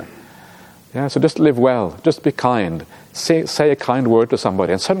happiness. Yeah, so just live well, just be kind, say a kind word to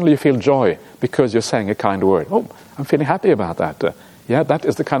somebody, and suddenly you feel joy because you're saying a kind word. Oh, I'm feeling happy about that. Yeah, that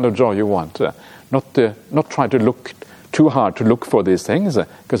is the kind of joy you want. Not try to look too hard to look for these things,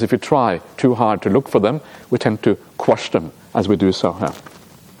 because if you try too hard to look for them, we tend to quash them as we do so.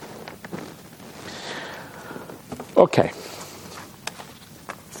 Okay.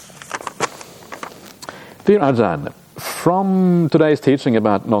 Dear Ajahn, from today's teaching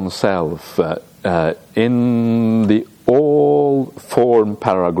about non-self, in the all-form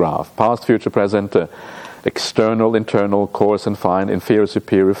paragraph, past, future, present, external, internal, coarse and fine, inferior,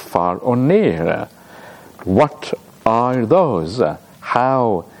 superior, far or near, what are those?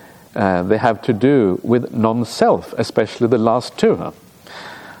 How they have to do with non-self, especially the last two.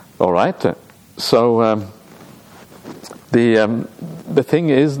 All right. So the thing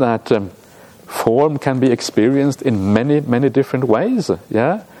is that form can be experienced in many different ways.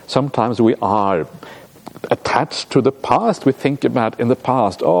 Yeah. Sometimes we are attached to the past. We think about in the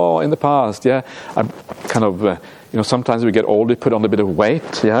past. Oh, in the past. Yeah. I'm kind of. Sometimes we get older, put on a bit of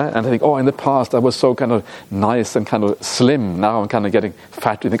weight, yeah, and I think, oh, in the past I was so kind of nice and kind of slim. Now I'm kind of getting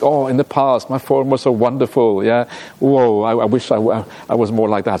fat. You think, oh, in the past my form was so wonderful, yeah. Whoa, I wish I was more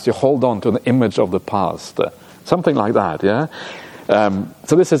like that. So you hold on to the image of the past, something like that, yeah.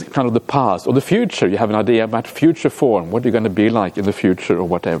 So this is kind of the past or the future. You have an idea about future form. What you're going to be like in the future or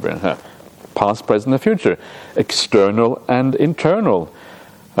whatever. Past, present, and future. External and internal.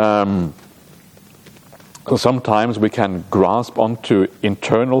 So sometimes we can grasp onto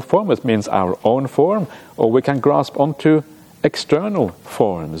internal form, it means our own form, or we can grasp onto external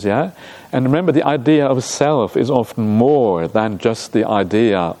forms, yeah? And remember, the idea of self is often more than just the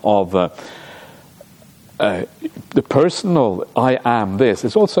idea of the personal I am this.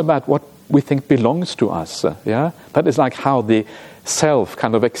 It's also about what we think belongs to us, yeah? That is like how the self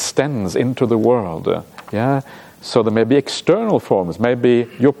kind of extends into the world, yeah? So there may be external forms, maybe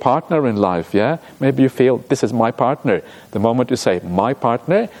your partner in life, yeah? Maybe you feel, this is my partner. The moment you say, my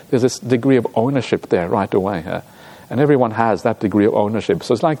partner, there's this degree of ownership there right away. And everyone has that degree of ownership.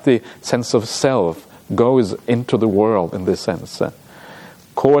 So it's like the sense of self goes into the world in this sense.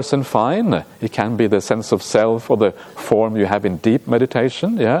 Coarse and fine, it can be the sense of self or the form you have in deep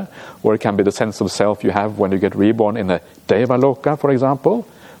meditation, yeah? Or it can be the sense of self you have when you get reborn in a Devaloka, for example.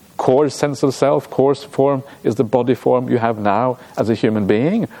 Coarse sense of self, coarse form is the body form you have now as a human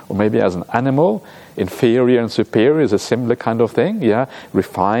being, or maybe as an animal. Inferior and superior is a similar kind of thing, yeah,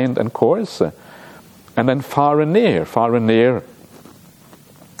 refined and coarse. And then far and near,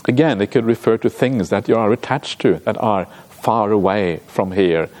 again, it could refer to things that you are attached to, that are far away from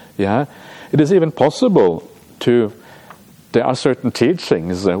here, yeah. It is even possible there are certain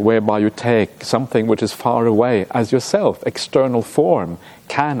teachings whereby you take something which is far away as yourself. External form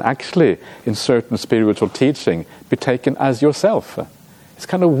can actually, in certain spiritual teaching, be taken as yourself. It's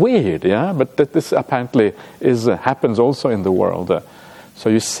kind of weird, yeah? But this apparently happens also in the world. So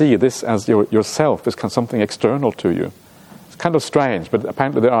you see this as yourself, as something external to you. It's kind of strange, but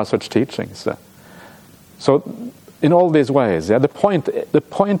apparently there are such teachings. So in all these ways, yeah, the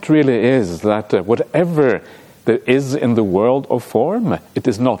point really is that whatever there is in the world of form, it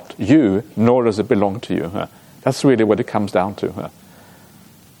is not you, nor does it belong to you. That's really what it comes down to.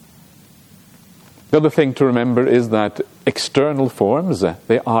 The other thing to remember is that external forms,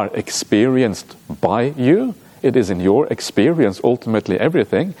 they are experienced by you. It is in your experience ultimately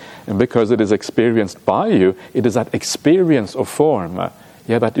everything, and because it is experienced by you, it is that experience of form,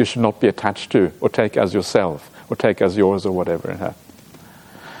 that you should not be attached to or take as yourself or take as yours or whatever.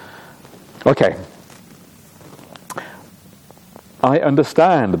 Okay. I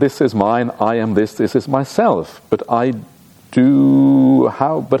understand this is mine, I am this is myself, but how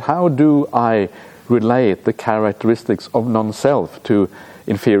do I relate the characteristics of non-self to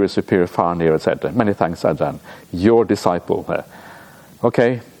inferior, superior, far, near, etc.? Many thanks, Ajahn. Your disciple.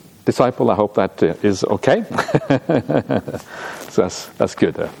 Okay, disciple, I hope that is okay. So that's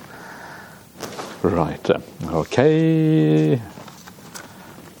good. Right, okay.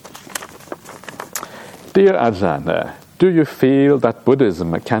 Dear Ajahn, do you feel that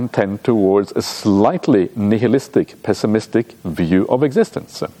Buddhism can tend towards a slightly nihilistic, pessimistic view of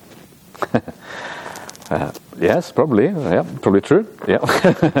existence? Yes, probably. Yeah, probably true. Yeah.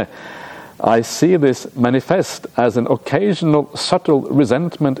 I see this manifest as an occasional subtle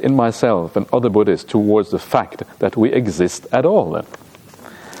resentment in myself and other Buddhists towards the fact that we exist at all.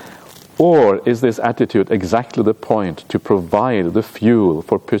 Or is this attitude exactly the point to provide the fuel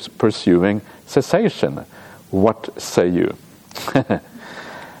for pursuing cessation? What say you?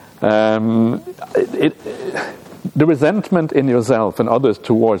 The resentment in yourself and others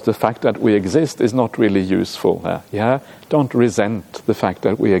towards the fact that we exist is not really useful. Don't resent the fact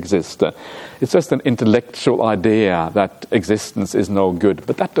that we exist. It's just an intellectual idea that existence is no good,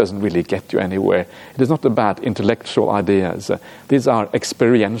 but that doesn't really get you anywhere. It is not about intellectual ideas. These are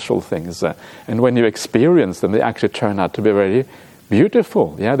experiential things, and when you experience them, they actually turn out to be very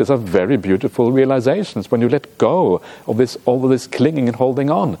beautiful. These are very beautiful realizations when you let go of all of this clinging and holding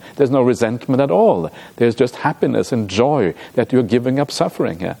on. There's no resentment at all. There's just happiness and joy that you're giving up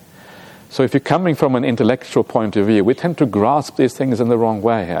suffering. So if you're coming from an intellectual point of view, we tend to grasp these things in the wrong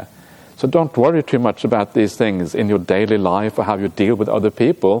way. So don't worry too much about these things in your daily life or how you deal with other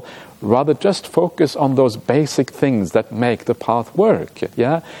people. Rather, just focus on those basic things that make the path work.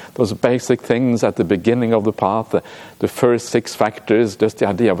 Those basic things at the beginning of the path, the first 6 factors, just the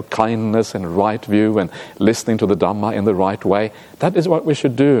idea of kindness and right view and listening to the Dhamma in the right way. That is what we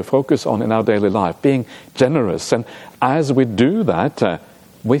should do, focus on in our daily life, being generous. And as we do that,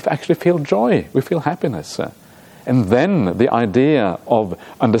 we actually feel joy, we feel happiness. And then the idea of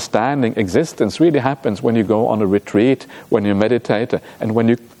understanding existence really happens when you go on a retreat, when you meditate, and when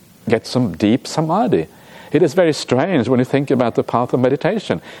you get some deep samadhi. It is very strange when you think about the path of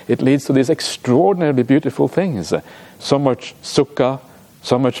meditation. It leads to these extraordinarily beautiful things. So much sukha,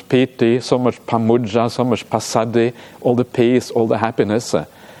 so much piti, so much pamudja, so much passaddhi, all the peace, all the happiness.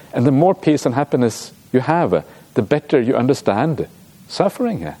 And the more peace and happiness you have, the better you understand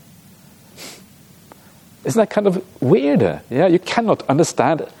suffering. Isn't that kind of weird? You cannot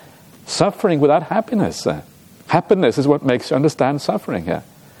understand suffering without happiness. Happiness is what makes you understand suffering.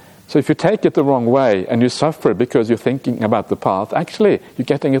 So if you take it the wrong way and you suffer because you're thinking about the path, actually you're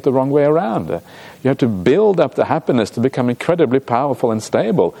getting it the wrong way around. You have to build up the happiness to become incredibly powerful and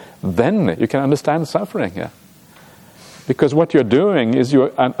stable. Then you can understand suffering. Because what you're doing is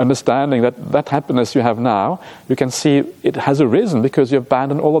you're understanding that happiness you have now, you can see it has arisen because you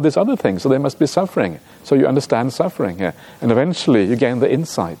abandoned all of these other things, so there must be suffering. So you understand suffering, and eventually you gain the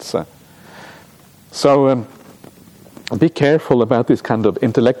insights. So be careful about these kind of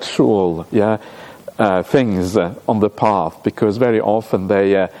intellectual things on the path, because very often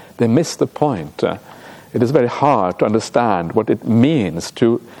they miss the point. It is very hard to understand what it means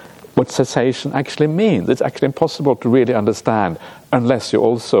what cessation actually means. It's actually impossible to really understand unless you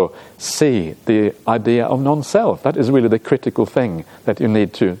also see the idea of non-self. That is really the critical thing that you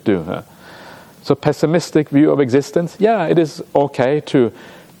need to do. So pessimistic view of existence, it is okay to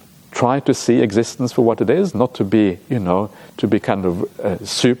try to see existence for what it is, not to be, to be kind of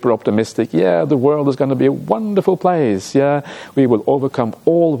super optimistic. The world is going to be a wonderful place. We will overcome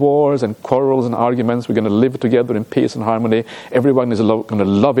all wars and quarrels and arguments. We're going to live together in peace and harmony. Everyone is going to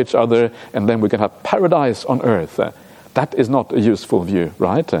love each other, and then we're going to have paradise on earth. That is not a useful view,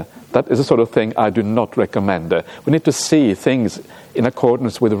 right? That is the sort of thing I do not recommend. We need to see things in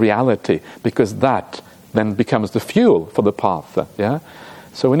accordance with reality, because that then becomes the fuel for the path.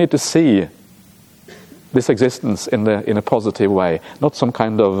 So we need to see this existence in a positive way, not some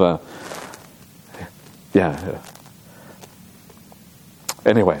kind of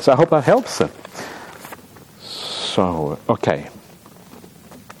Anyway, so I hope that helps. So, okay.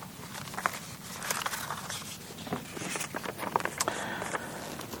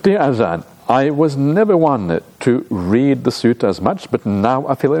 Dear Ajahn, I was never one to read the suttas much, but now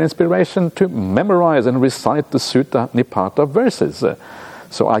I feel an inspiration to memorize and recite the Sutta Nipata verses,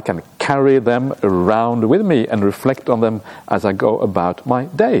 so I can carry them around with me and reflect on them as I go about my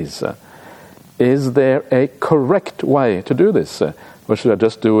days. Is there a correct way to do this? Or should I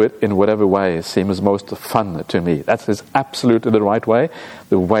just do it in whatever way seems most fun to me? That is absolutely the right way.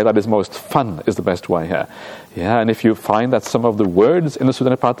 The way that is most fun is the best way here. And if you find that some of the words in the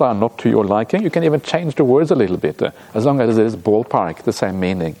Sutta Nipata are not to your liking, you can even change the words a little bit, as long as it is ballpark, the same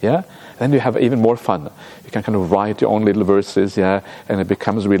meaning. Then you have even more fun. You can kind of write your own little verses, and it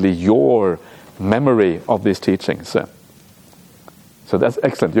becomes really your memory of these teachings. So that's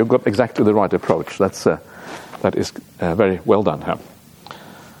excellent. You've got exactly the right approach. That is very well done here.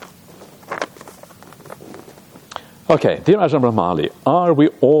 Okay, dear Ajahn Brahmali, are we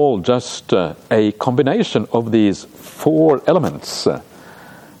all just a combination of these 4 elements?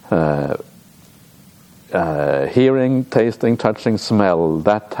 Hearing, tasting, touching, smell,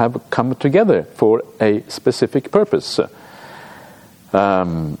 that have come together for a specific purpose?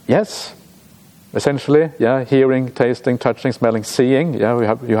 Yes, essentially, hearing, tasting, touching, smelling, seeing.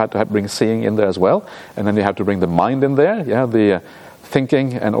 You had to bring seeing in there as well, and then you have to bring the mind in there. The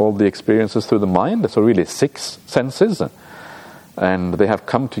thinking and all the experiences through the mind. So really 6 senses, and they have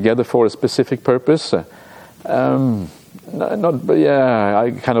come together for a specific purpose. The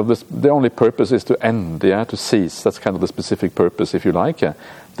only purpose is to end, to cease. That's kind of the specific purpose, if you like.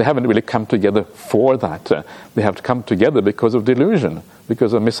 They haven't really come together for that. They have come together because of delusion,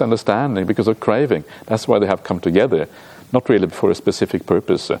 because of misunderstanding, because of craving. That's why they have come together, not really for a specific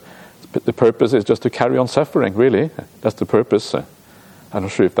purpose. The purpose is just to carry on suffering, really. That's the purpose. I'm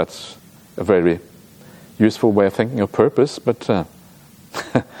not sure if that's a very useful way of thinking of purpose, but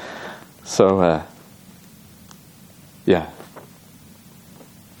yeah.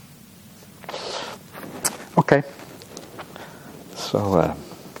 Okay. So,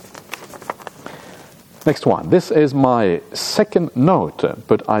 next one. This is my second note,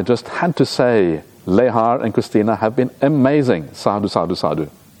 but I just had to say, Lehar and Christina have been amazing. Sadhu, sadhu, sadhu.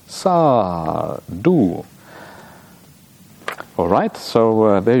 Sadhu. All right,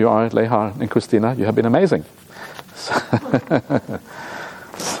 so there you are, Lehar and Christina. You have been amazing.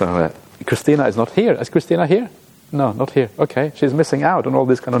 So Christina is not here. Is Christina here? No, not here. Okay, she's missing out on all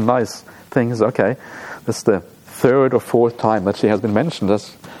these kind of nice things. Okay, that's the 3rd or 4th time that she has been mentioned.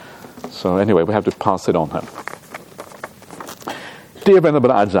 So anyway, we have to pass it on her. Dear Venerable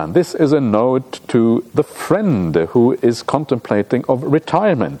Ajahn, this is a note to the friend who is contemplating of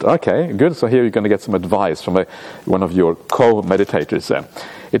retirement. Okay, good. So here you're going to get some advice from one of your co-meditators.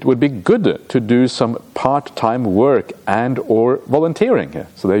 It would be good to do some part-time work and or volunteering.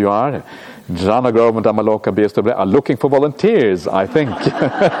 So there you are. Jana Grove and Damaloka BSW are looking for volunteers, I think.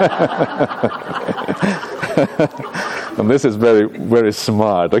 And this is very, very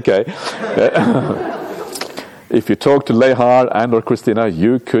smart. Okay. If you talk to Lehar and or Christina,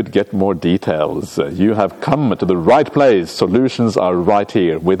 you could get more details. You have come to the right place. Solutions are right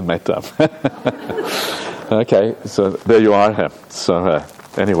here with Metta. Okay, so there you are. So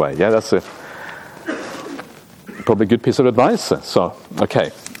anyway, yeah, that's probably a good piece of advice. So,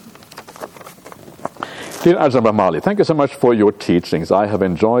 okay. Dear Ajahn Brahmali, thank you so much for your teachings. I have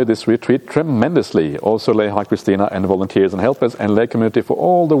enjoyed this retreat tremendously. Also, Lehar, Christina, and volunteers and helpers and lay community for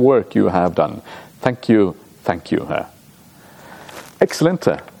all the work you have done. Thank you. Thank you. Excellent.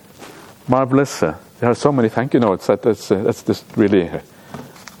 Marvelous. There are so many thank you notes. That's just really,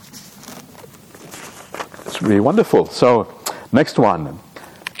 it's really wonderful. So, next one.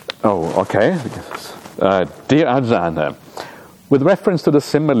 Oh, okay. Dear Ajahn, with reference to the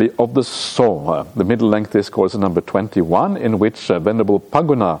simile of the saw, the middle-length discourse number 21, in which Venerable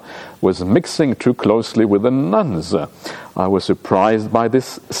Paguna was mixing too closely with the nuns, I was surprised by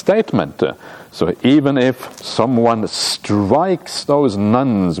this statement. So even if someone strikes those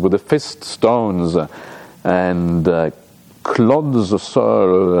nuns with the fist stones and clods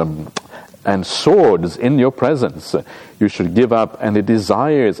and swords in your presence, you should give up any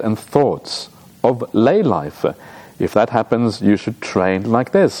desires and thoughts of lay life. If that happens, you should train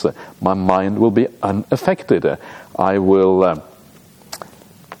like this. My mind will be unaffected. I will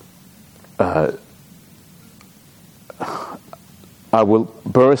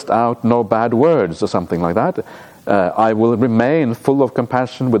burst out no bad words or something like that. I will remain full of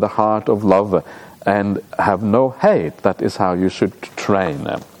compassion with a heart of love and have no hate. That is how you should train.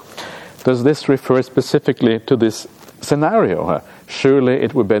 Does this refer specifically to this scenario? Surely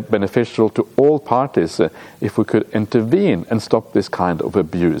it would be beneficial to all parties if we could intervene and stop this kind of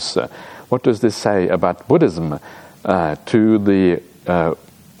abuse. What does this say about Buddhism to the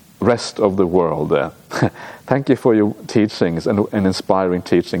rest of the world? Thank you for your teachings and inspiring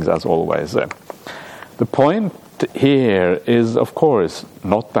teachings as always. The point here is, of course,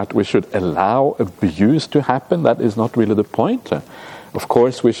 not that we should allow abuse to happen. That is not really the point. Of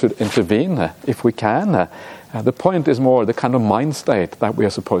course, we should intervene if we can. The point is more the kind of mind state that we are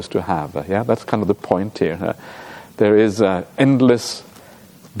supposed to have. That's kind of the point here. There is endless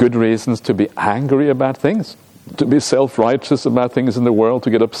good reasons to be angry about things, to be self-righteous about things in the world, to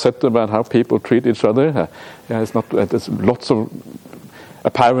get upset about how people treat each other. There's lots of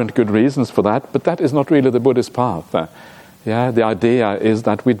apparent good reasons for that, but that is not really the Buddhist path. The idea is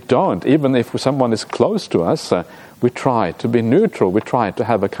that we don't, even if someone is close to us, we try to be neutral. We try to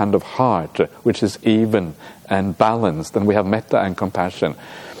have a kind of heart which is even and balanced, and we have metta and compassion.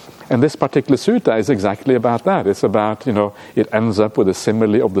 And this particular sutta is exactly about that. It's about, it ends up with a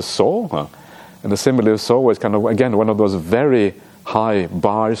simile of the saw. And the simile of the saw is kind of, again, one of those very high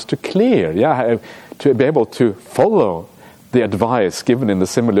bars to clear. To be able to follow the advice given in the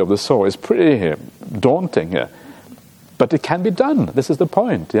simile of the saw is pretty daunting. But it can be done. This is the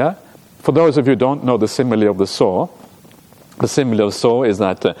point, For those of you who don't know the simile of the saw is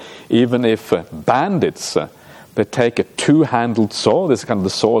that even if bandits They take a two-handled saw, this is kind of the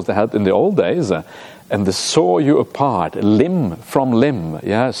saws they had in the old days, and they saw you apart, limb from limb,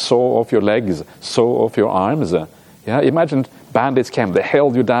 saw off your legs, saw off your arms. Imagine bandits came, they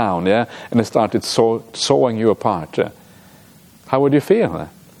held you down, and they started sawing you apart. How would you feel?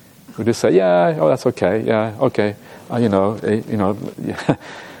 Would you say, that's okay, okay,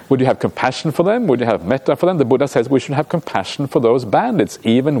 Would you have compassion for them? Would you have metta for them? The Buddha says we should have compassion for those bandits,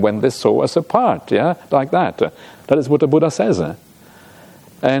 even when they saw us apart, like that. That is what the Buddha says.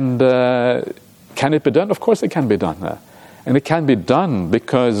 And can it be done? Of course it can be done. And it can be done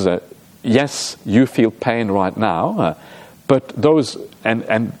because, yes, you feel pain right now, but those,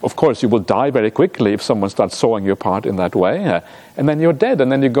 and of course you will die very quickly if someone starts sawing you apart in that way, and then you're dead, and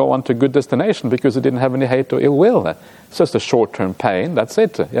then you go on to a good destination because you didn't have any hate or ill will. It's just a short-term pain, that's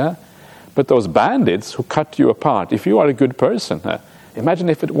it, But those bandits who cut you apart, if you are a good person, imagine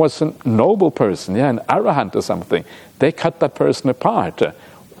if it was a noble person, an arahant or something, they cut that person apart.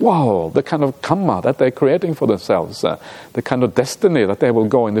 Wow, the kind of karma that they're creating for themselves, the kind of destiny that they will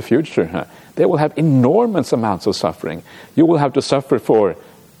go in the future. They will have enormous amounts of suffering. You will have to suffer for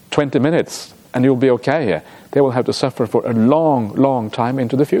 20 minutes and you'll be okay. They will have to suffer for a long, long time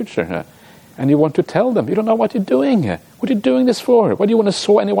into the future. And you want to tell them, you don't know what you're doing. What are you doing this for? What do you want to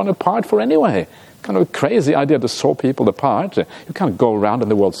saw anyone apart for anyway? Kind of a crazy idea to saw people apart. You can't go around in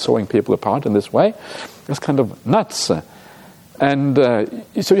the world sawing people apart in this way. It's kind of nuts. And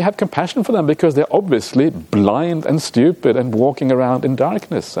so you have compassion for them because they're obviously blind and stupid and walking around in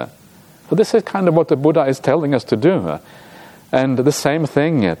darkness. So this is kind of what the Buddha is telling us to do. And the same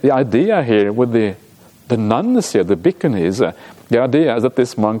thing, the idea here with the nuns here, the bhikkhunis, the idea is that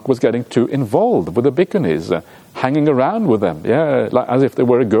this monk was getting too involved with the bhikkhunis, hanging around with them, like as if they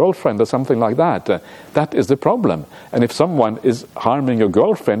were a girlfriend or something like that. That is the problem. And if someone is harming your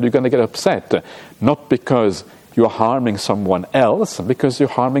girlfriend, you're going to get upset, not because you're harming someone else, because you're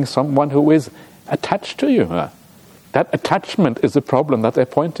harming someone who is attached to you. That attachment is the problem that they're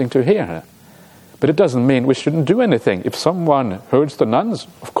pointing to here. But it doesn't mean we shouldn't do anything. If someone hurts the nuns,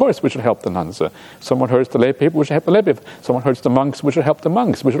 of course we should help the nuns. If someone hurts the lay people, we should help the lay people. If someone hurts the monks, we should help the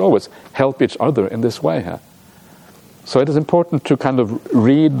monks. We should always help each other in this way. So it is important to kind of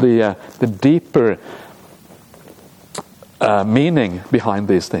read the deeper meaning behind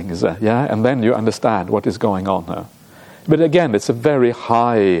these things, and then you understand what is going on. But again, it's a very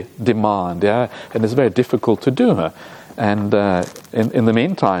high demand, and it's very difficult to do. And in the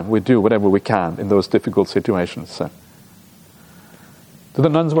meantime, we do whatever we can in those difficult situations. Do the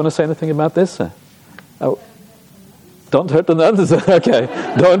nuns want to say anything about this? Oh, don't hurt the nuns. Okay,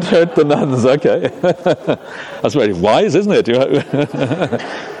 don't hurt the nuns. Okay, that's very wise, isn't it?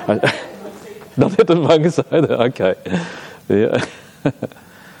 Not hit the monks either. Okay. Yeah.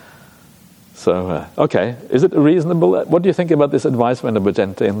 So, okay. Is it reasonable? What do you think about this advice, Venerable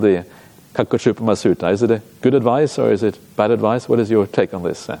Bhajenta, in the Kakashupama Sutta? Is it a good advice or is it bad advice? What is your take on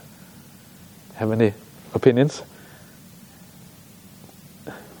this? Have any opinions?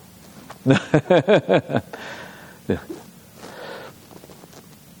 Yeah.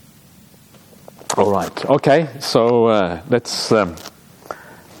 All right. Okay. So let's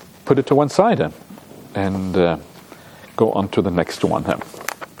put it to one side and go on to the next one.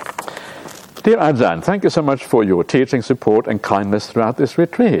 Dear Ajahn, thank you so much for your teaching, support and kindness throughout this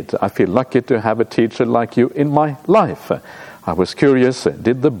retreat. I feel lucky to have a teacher like you in my life. I was curious,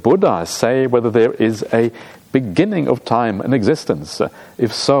 did the Buddha say whether there is a beginning of time and existence?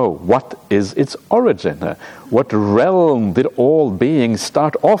 If so, what is its origin? What realm did all beings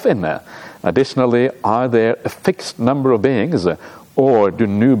start off in? Additionally, are there a fixed number of beings, or do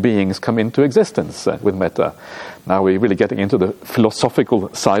new beings come into existence with metta? Now we're really getting into the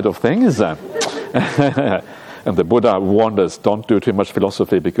philosophical side of things. And the Buddha warned us, don't do too much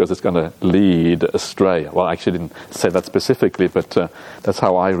philosophy because it's going to lead astray. Well, I actually didn't say that specifically, but that's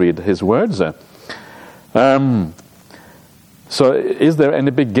how I read his words. So is there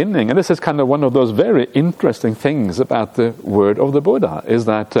any beginning? And this is kind of one of those very interesting things about the word of the Buddha, is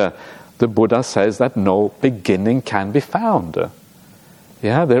that the Buddha says that no beginning can be found.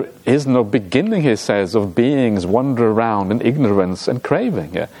 There is no beginning, he says, of beings wander around in ignorance and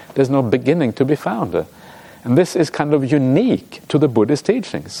craving. There's no beginning to be found. And this is kind of unique to the Buddhist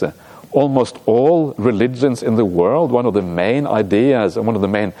teachings. Almost all religions in the world, one of the main ideas and one of the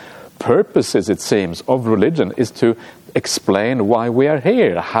main purposes, it seems, of religion is to explain why we are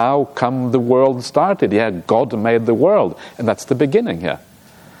here. How come the world started? God made the world, and that's the beginning.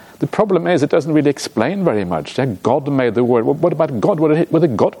 The problem is it doesn't really explain very much. God made the world. What about God? Where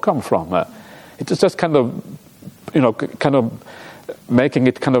did God come from? It's just kind of making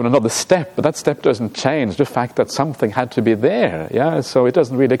it kind of another step, but that step doesn't change the fact that something had to be there. Yeah, so it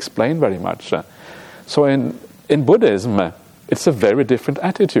doesn't really explain very much. So in Buddhism, it's a very different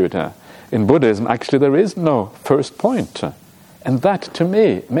attitude. In Buddhism, actually, there is no first point, and that, to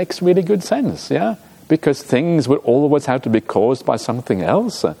me, makes really good sense. Yeah, because things will always have to be caused by something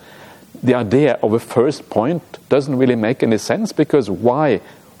else. The idea of a first point doesn't really make any sense, because why?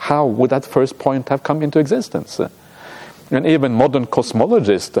 How would that first point have come into existence? And even modern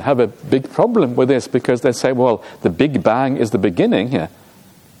cosmologists have a big problem with this, because they say, well, the Big Bang is the beginning,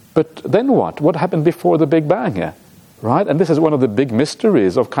 but then what? What happened before the Big Bang? Right? And this is one of the big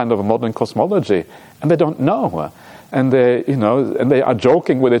mysteries of kind of modern cosmology, and they don't know. And they, and they are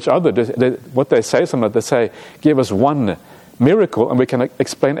joking with each other. What they say, sometimes they say, give us one miracle and we can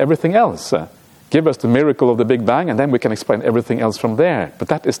explain everything else. Give us the miracle of the Big Bang and then we can explain everything else from there. But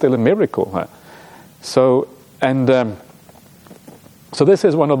that is still a miracle. So this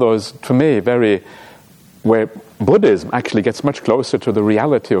is one of those, to me, where Buddhism actually gets much closer to the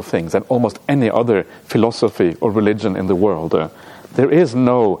reality of things than almost any other philosophy or religion in the world. There is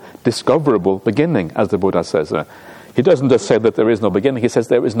no discoverable beginning, as the Buddha says. He doesn't just say that there is no beginning, he says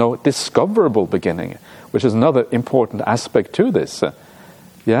there is no discoverable beginning, which is another important aspect to this.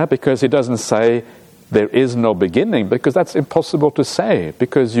 Because he doesn't say there is no beginning, because that's impossible to say,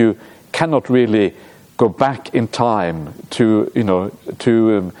 because you cannot really go back in time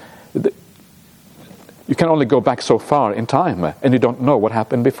you can only go back so far in time, and you don't know what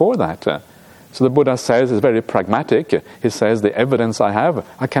happened before that. So the Buddha says, is very pragmatic. He says, the evidence I have,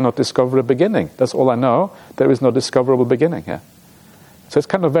 I cannot discover a beginning. That's all I know. There is no discoverable beginning. So it's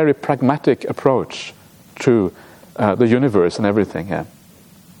kind of a very pragmatic approach to the universe and everything.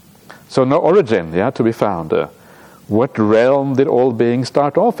 So no origin to be found. What realm did all beings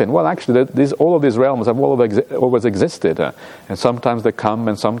start off in? Well, actually, all of these realms have always existed. And sometimes they come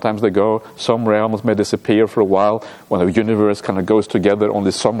and sometimes they go. Some realms may disappear for a while. When the universe kind of goes together,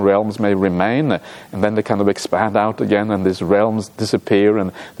 only some realms may remain. And then they kind of expand out again, and these realms disappear,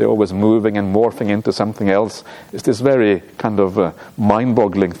 and they're always moving and morphing into something else. It's this very kind of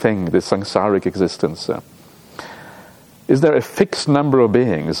mind-boggling thing, this samsaric existence. Is there a fixed number of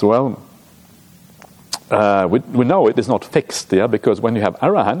beings? Well, we know it is not fixed, because when you have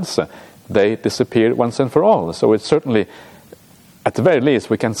arahants, they disappear once and for all. So it's certainly, at the very least,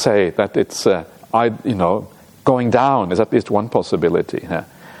 we can say that it's, going down is at least one possibility.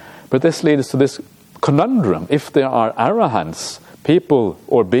 But this leads to this conundrum. If there are arahants, people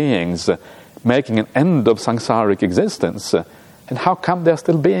or beings, making an end of samsaric existence, then how come there are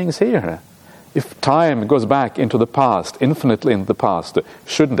still beings here? If time goes back into the past, infinitely in the past,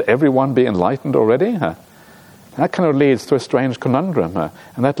 shouldn't everyone be enlightened already? That kind of leads to a strange conundrum.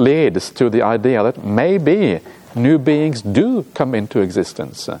 And that leads to the idea that maybe new beings do come into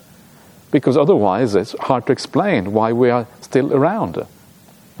existence. Because otherwise it's hard to explain why we are still around.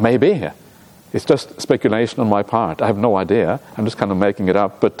 Maybe. It's just speculation on my part. I have no idea. I'm just kind of making it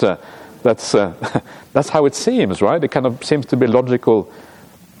up. But that's how it seems, right? It kind of seems to be logical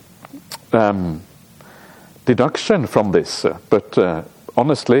deduction from this, but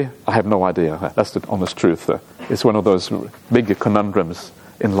honestly, I have no idea. That's the honest truth. It's one of those big conundrums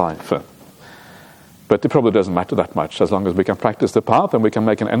in life. But it probably doesn't matter that much. As long as we can practice the path and we can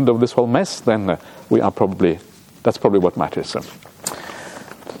make an end of this whole mess, then that's probably what matters.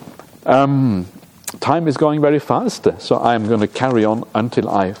 Time is going very fast, so I'm going to carry on until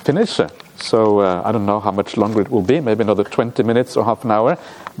I finish. So I don't know how much longer it will be, maybe another 20 minutes or half an hour.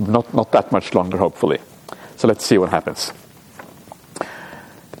 Not that much longer, hopefully. So let's see what happens.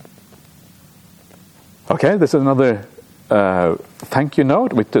 Okay, this is another thank you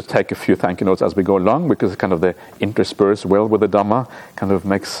note. We just take a few thank you notes as we go along, because kind of they intersperse well with the Dhamma, kind of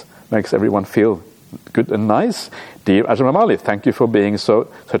makes everyone feel good and nice. Dear Ajahn Brahmali, thank you for being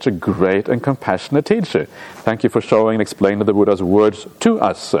such a great and compassionate teacher. Thank you for showing and explaining the Buddha's words to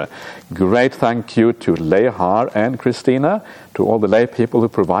us. Great thank you to Lehar and Christina, to all the lay people who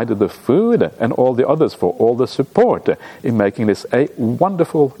provided the food, and all the others for all the support in making this a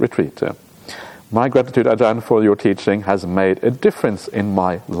wonderful retreat. My gratitude, Ajahn, for your teaching has made a difference in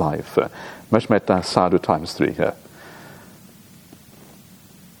my life. Much metta, sadhu times 3 here.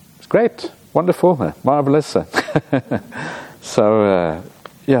 It's great. Wonderful, marvelous. So,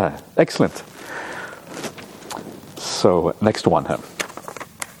 excellent. So, next one.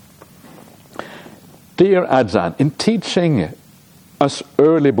 Dear Ajahn, in teaching us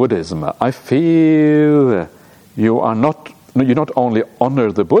early Buddhism, I feel you not only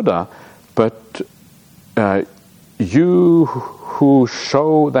honor the Buddha, but you who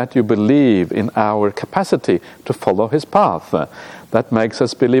show that you believe in our capacity to follow his path. That makes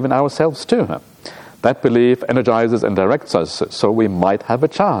us believe in ourselves too. That belief energizes and directs us, so we might have a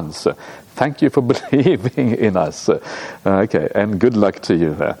chance. Thank you for believing in us. Okay, and good luck to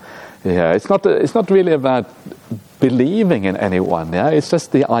you. Yeah, it's not really about believing in anyone. Yeah, it's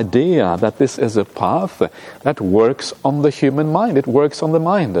just the idea that this is a path that works on the human mind. It works on the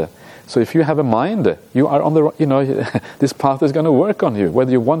mind. So if you have a mind, you are on the, this path is going to work on you,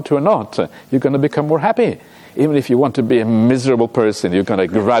 whether you want to or not. You're going to become more happy. Even if you want to be a miserable person, you're going to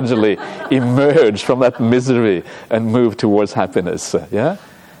gradually emerge from that misery and move towards happiness. Yeah,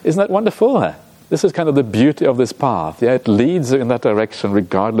 isn't that wonderful? This is kind of the beauty of this path. Yeah, it leads in that direction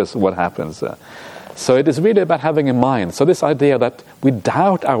regardless of what happens. So it is really about having a mind. So this idea that we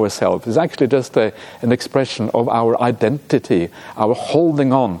doubt ourselves is actually just an expression of our identity, our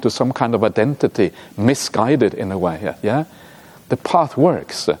holding on to some kind of identity, misguided in a way. Yeah, the path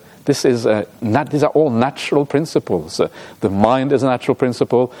works. These are all natural principles. The mind is a natural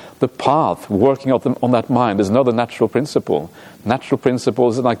principle. The path, working on that mind, is another natural principle. Natural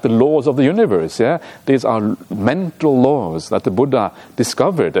principles are like the laws of the universe. Yeah, these are mental laws that the Buddha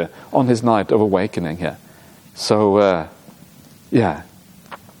discovered on his night of awakening. Yeah, so yeah,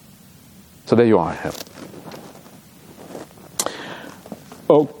 so there you are.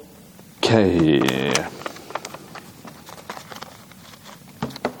 Okay.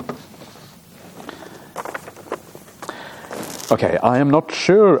 Okay, I am not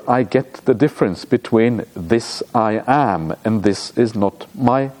sure I get the difference between this I am and this is not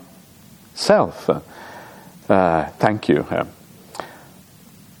myself. Thank you.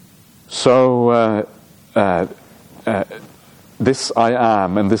 So, this I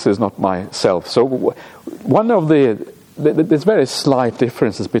am and this is not myself. So, one of there's very slight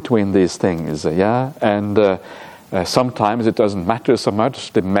differences between these things, yeah? And sometimes it doesn't matter so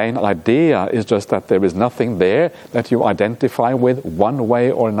much. The main idea is just that there is nothing there that you identify with one way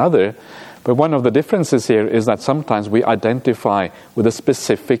or another. But one of the differences here is that sometimes we identify with a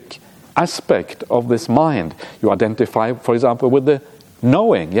specific aspect of this mind. You identify, for example, with the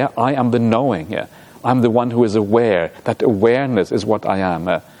knowing. Yeah, I am the knowing. Yeah, I'm the one who is aware. That awareness is what I am.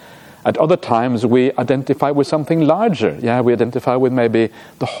 At other times we identify with something larger. Yeah, we identify with maybe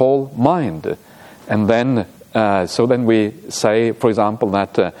the whole mind, and then. So then we say, for example,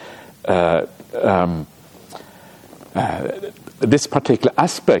 that this particular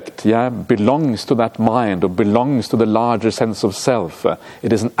aspect, yeah, belongs to that mind or belongs to the larger sense of self.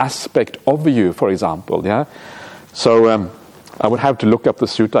 It is an aspect of you, for example. Yeah. So I would have to look up the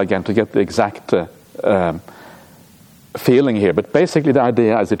sutta again to get the exact feeling here. But basically, the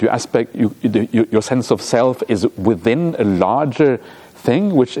idea is that your sense of self is within a larger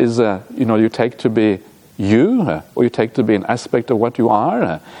thing, which is you take to be you, or you take to be an aspect of what you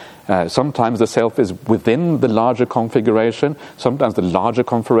are. Sometimes the self is within the larger configuration. Sometimes the larger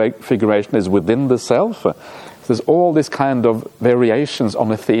configuration is within the self. So there's all these kind of variations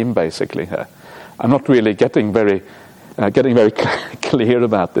on a theme, basically. I'm not really getting very clear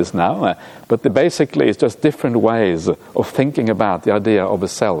about this now, but basically it's just different ways of thinking about the idea of a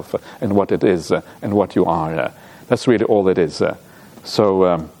self and what it is and what you are. That's really all it is.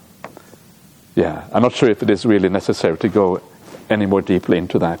 Yeah, I'm not sure if it is really necessary to go any more deeply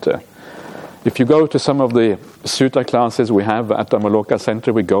into that. If you go to some of the sutta classes we have at Dhammaloka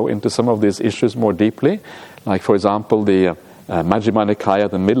Center, we go into some of these issues more deeply. Like, for example, the Majjhima Nikaya,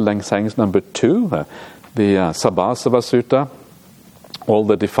 the Middle Length Sayings number 2, the Sabbasava Sutta, all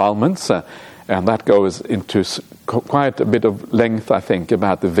the defilements, and that goes into quite a bit of length, I think,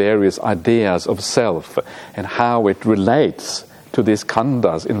 about the various ideas of self and how it relates to these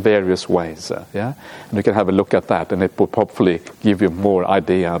khandhas in various ways. Yeah, and you can have a look at that, and it will hopefully give you more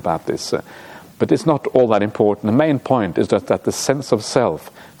idea about this. But it's not all that important. The main point is just that the sense of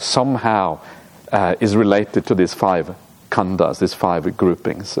self somehow is related to these 5 khandhas, these 5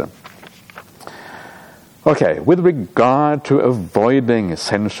 groupings. Okay, with regard to avoiding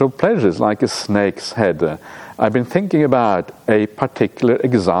sensual pleasures like a snake's head, I've been thinking about a particular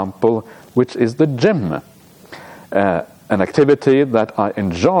example, which is the gym. An activity that I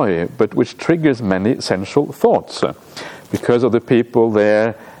enjoy, but which triggers many sensual thoughts because of the people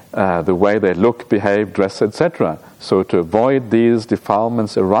there, the way they look, behave, dress, etc. So to avoid these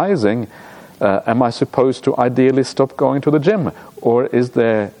defilements arising, am I supposed to ideally stop going to the gym? Or is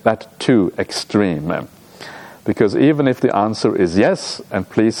that too extreme? Because even if the answer is yes, and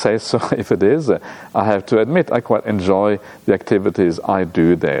please say so if it is, I have to admit I quite enjoy the activities I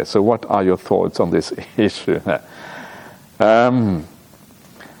do there. So what are your thoughts on this issue?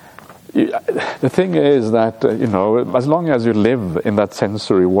 The thing is that, as long as you live in that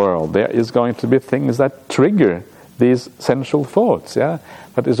sensory world, there is going to be things that trigger these sensual thoughts, yeah?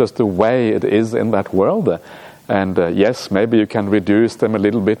 That is just the way it is in that world. And yes, maybe you can reduce them a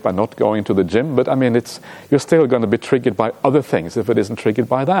little bit by not going to the gym, but I mean, you're still going to be triggered by other things if it isn't triggered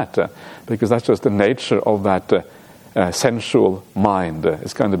by that, because that's just the nature of that sensual mind.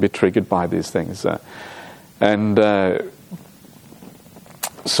 It's going to be triggered by these things.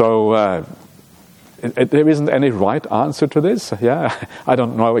 So there isn't any right answer to this. Yeah, I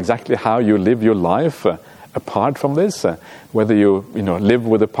don't know exactly how you live your life apart from this. Whether you live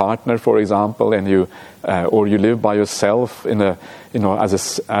with a partner, for example, and or you live by yourself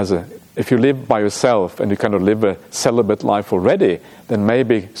if you live by yourself and you kind of live a celibate life already, then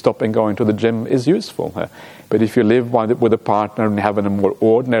maybe stopping going to the gym is useful. But if you live with a partner and have a more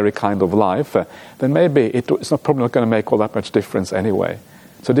ordinary kind of life, then maybe it's probably not going to make all that much difference anyway.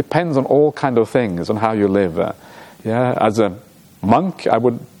 So it depends on all kind of things, on how you live. As a monk, I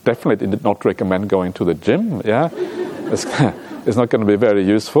would definitely not recommend going to the gym. Yeah, it's not going to be very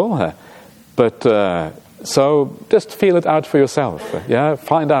useful. But so just feel it out for yourself. Yeah,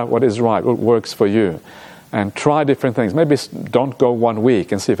 find out what is right, what works for you, and try different things. Maybe don't go 1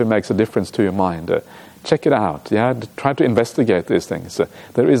 week and see if it makes a difference to your mind. Check it out. Yeah, try to investigate these things.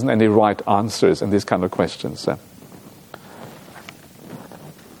 There isn't any right answers in these kind of questions.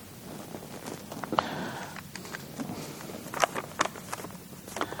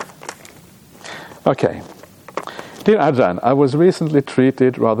 Okay. Dear Ajahn, I was recently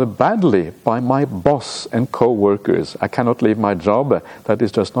treated rather badly by my boss and co-workers. I cannot leave my job. That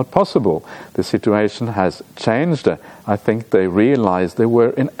is just not possible. The situation has changed. I think they realized they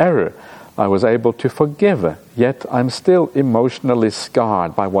were in error. I was able to forgive, yet I'm still emotionally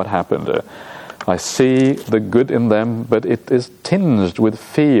scarred by what happened. I see the good in them, but it is tinged with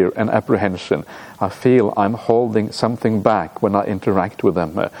fear and apprehension. I feel I'm holding something back when I interact with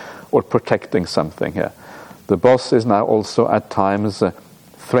them, or protecting something. The boss is now also at times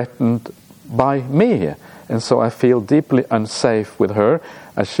threatened by me, and so I feel deeply unsafe with her,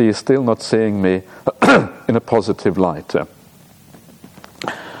 as she is still not seeing me in a positive light.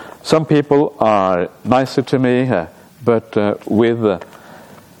 Some people are nicer to me, but with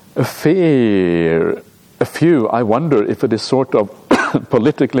a few, I wonder if it is sort of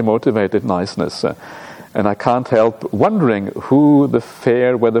politically motivated niceness. And I can't help wondering who the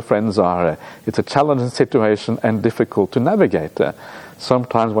fair weather friends are. It's a challenging situation and difficult to navigate.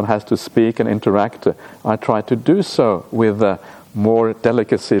 Sometimes one has to speak and interact. I try to do so with more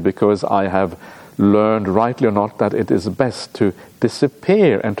delicacy, because I have learned, rightly or not, that it is best to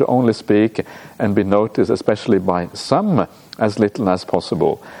disappear and to only speak and be noticed, especially by some, as little as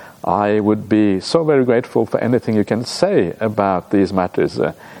possible. I would be so very grateful for anything you can say about these matters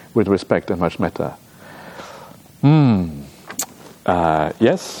with respect and much metta.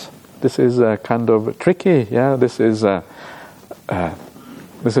 Yes, this is kind of tricky. Yeah, this is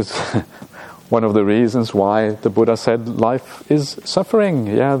one of the reasons why the Buddha said life is suffering.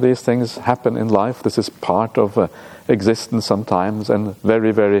 Yeah, these things happen in life. This is part of existence sometimes, and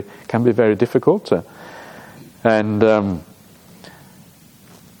can be very difficult. And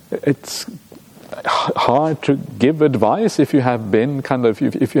it's hard to give advice if you have been if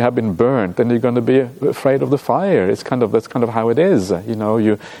you have been burnt, then you're going to be afraid of the fire. That's kind of how it is. You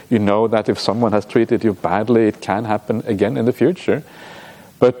know that if someone has treated you badly, it can happen again in the future.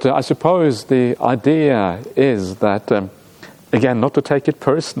 But I suppose the idea is that again, not to take it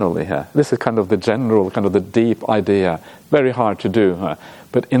personally here. This is kind of the general, the deep idea. Very hard to do,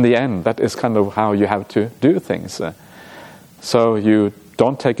 but in the end, that is kind of how you have to do things. So you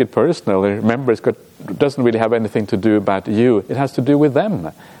don't take it personally. Remember, it doesn't really have anything to do about you. It has to do with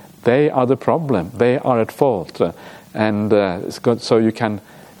them. They are the problem. They are at fault, and it's good. So you can,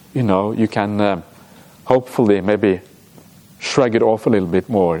 hopefully maybe shrug it off a little bit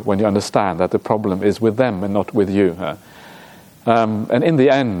more when you understand that the problem is with them and not with you. And in the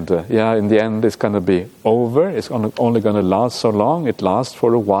end, it's going to be over. It's only going to last so long. It lasts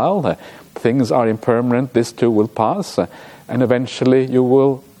for a while. Things are impermanent. This too will pass. And eventually you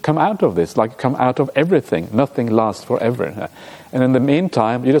will come out of this, like come out of everything. Nothing lasts forever. And in the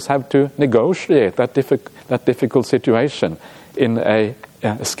meantime, you just have to negotiate that difficult situation in a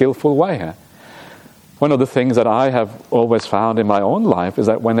skillful way. One of the things that I have always found in my own life is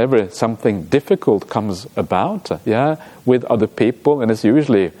that whenever something difficult comes about, with other people, and it's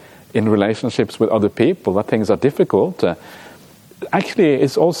usually in relationships with other people that things are difficult, actually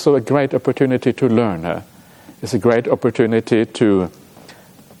it's also a great opportunity to learn. It's a great opportunity to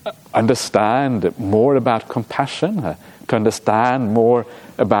understand more about compassion, to understand more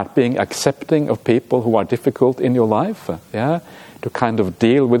about being accepting of people who are difficult in your life, to kind of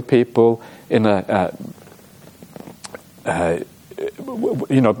deal with people in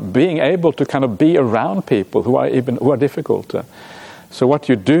being able to kind of be around people who are difficult. So what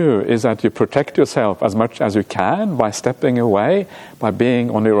you do is that you protect yourself as much as you can by stepping away, by being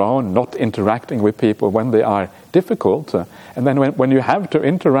on your own, not interacting with people when they are difficult. And then when you have to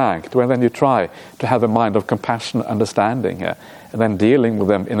interact, well, then you try to have a mind of compassion, understanding, and then dealing with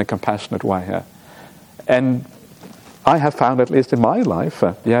them in a compassionate way. And I have found, at least in my life,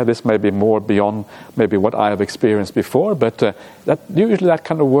 this may be more beyond maybe what I have experienced before, but that usually that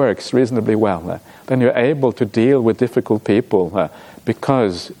kind of works reasonably well. Then you're able to deal with difficult people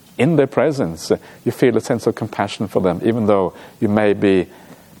because in their presence you feel a sense of compassion for them, even though you may be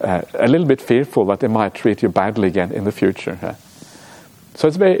a little bit fearful that they might treat you badly again in the future. So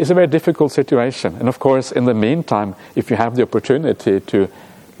it's a very difficult situation. And of course, in the meantime, if you have the opportunity to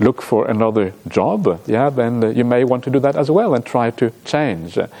look for another job, then you may want to do that as well and try to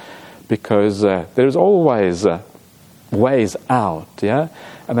change, because there's always ways out,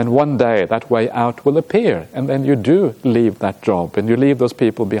 and then one day that way out will appear, and then you do leave that job and you leave those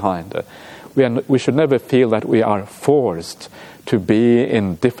people behind. We should never feel that we are forced to be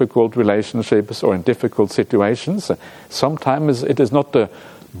in difficult relationships or in difficult situations. Sometimes it is not the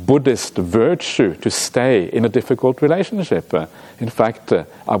Buddhist virtue to stay in a difficult relationship. In fact,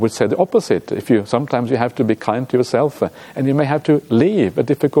 I would say the opposite. Sometimes you have to be kind to yourself, and you may have to leave a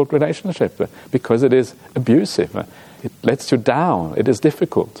difficult relationship because it is abusive. It lets you down. It is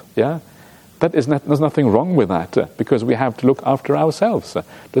difficult. There's nothing wrong with that, because we have to look after ourselves,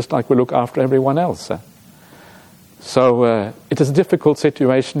 just like we look after everyone else. So it is a difficult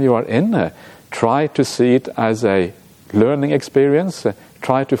situation you are in. Try to see it as a learning experience.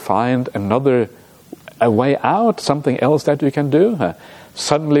 Try to find a way out, something else that you can do.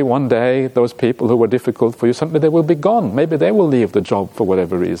 Suddenly one day, those people who were difficult for you, suddenly they will be gone. Maybe they will leave the job for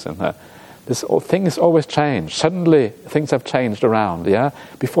whatever reason. Things always change. Suddenly things have changed around.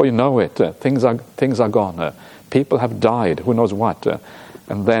 Before you know it, things are gone. People have died. Who knows what?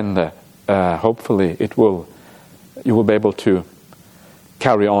 And then hopefully you will be able to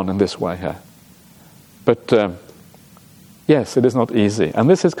carry on in this way. But yes, it is not easy. And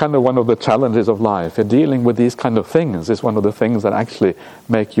this is kind of one of the challenges of life. Dealing with these kind of things is one of the things that actually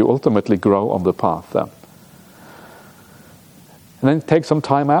make you ultimately grow on the path. And then take some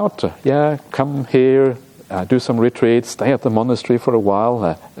time out. Come here, do some retreats, stay at the monastery for a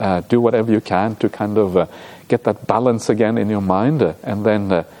while, do whatever you can to kind of get that balance again in your mind. And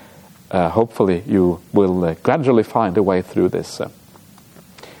then hopefully you will gradually find a way through this.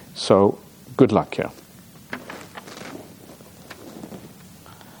 So good luck here.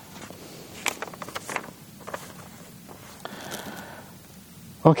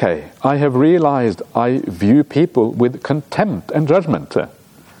 Okay, I have realized I view people with contempt and judgment.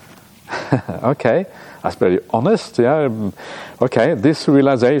 Okay, that's very honest. Okay, this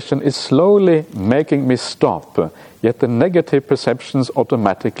realization is slowly making me stop, yet the negative perceptions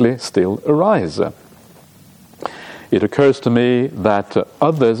automatically still arise. It occurs to me that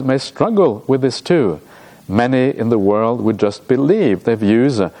others may struggle with this too. Many in the world would just believe their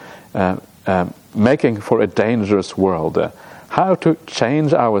views, making for a dangerous world. How to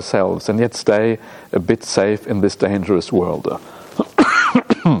change ourselves and yet stay a bit safe in this dangerous world.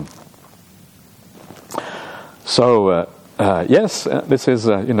 So, yes, this is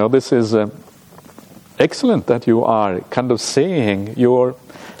excellent that you are kind of seeing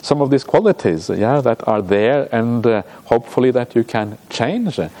some of these qualities, that are there, and hopefully that you can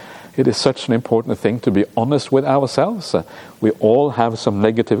change. It is such an important thing to be honest with ourselves. We all have some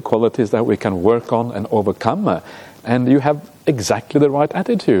negative qualities that we can work on and overcome. And you have exactly the right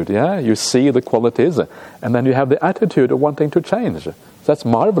attitude, You see the qualities, and then you have the attitude of wanting to change. That's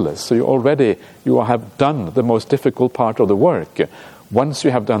marvelous. So you have done the most difficult part of the work. Once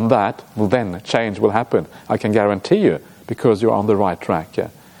you have done that, well, then change will happen. I can guarantee you, because you're on the right track.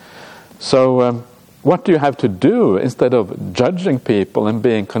 So what do you have to do instead of judging people and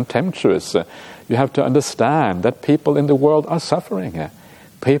being contemptuous? You have to understand that people in the world are suffering.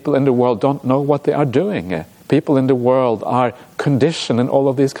 People in the world don't know what they are doing. People in the world are conditioned in all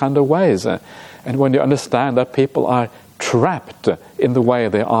of these kind of ways. And when you understand that people are trapped in the way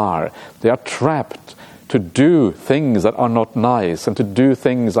they are trapped to do things that are not nice, and to do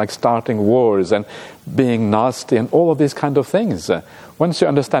things like starting wars and being nasty and all of these kind of things. Once you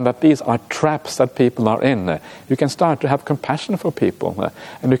understand that these are traps that people are in, you can start to have compassion for people,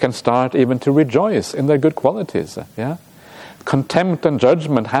 and you can start even to rejoice in their good qualities. Contempt and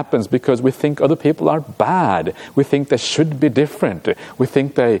judgment happens because we think other people are bad. We think they should be different. We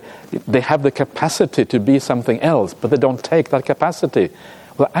think they have the capacity to be something else, but they don't take that capacity.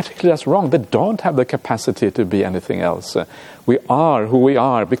 Well, actually, that's wrong. They don't have the capacity to be anything else. We are who we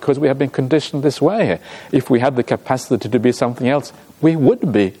are because we have been conditioned this way. If we had the capacity to be something else, we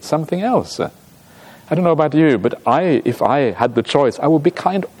would be something else. I don't know about you, but if I had the choice, I would be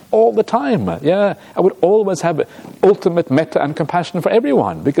kind all the time. Yeah, I would always have ultimate metta and compassion for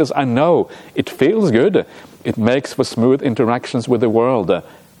everyone because I know it feels good. It makes for smooth interactions with the world.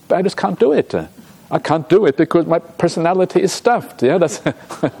 But I just can't do it. I can't do it because my personality is stuffed. Yeah, that's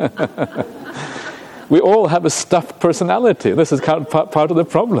we all have a stuffed personality. This is kind of part of the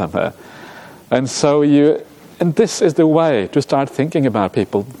problem. And so and this is the way to start thinking about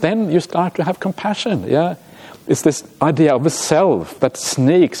people. Then you start to have compassion. Yeah, it's this idea of a self that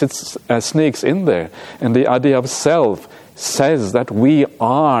sneaks in there, and the idea of self says that we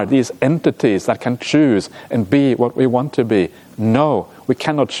are these entities that can choose and be what we want to be. No, we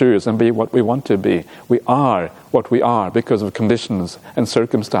cannot choose and be what we want to be. We are what we are because of conditions and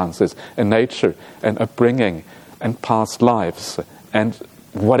circumstances and nature and upbringing and past lives and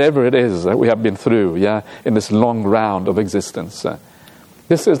whatever it is that we have been through, in this long round of existence.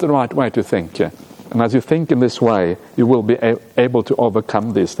 This is the right way to think. And as you think in this way, you will be able to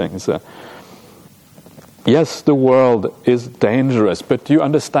overcome these things. Yes, the world is dangerous, but you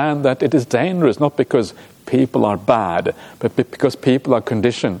understand that it is dangerous not because people are bad, but because people are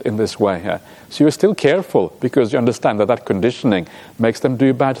conditioned in this way. So you're still careful because you understand that conditioning makes them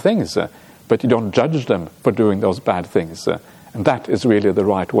do bad things, but you don't judge them for doing those bad things. And that is really the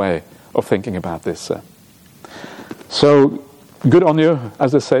right way of thinking about this. So, good on you,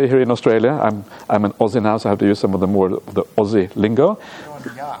 as they say here in Australia. I'm an Aussie now, so I have to use some of the Aussie lingo. Good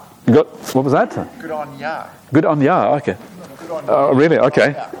on ya. What was that? Good on ya. Good on ya, okay. Good on ya. Really?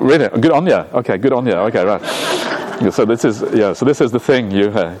 Okay. Yeah. Really? Good on ya. Okay, good on ya. Okay, right. So this is the thing you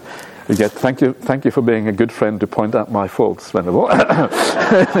get. Thank you for being a good friend to point out my faults, Venerable.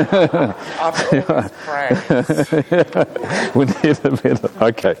 After all this praise. We need a bit.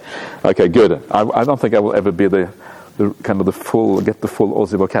 Okay, good. I don't think I will ever be the full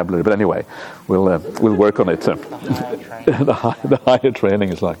Aussie vocabulary, but anyway, we'll work on it. The higher training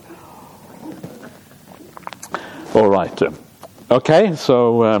is like. All right. Okay,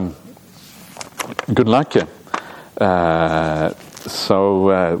 so good luck.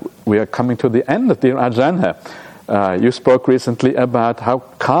 So we are coming to the end, dear Ajahn. You spoke recently about how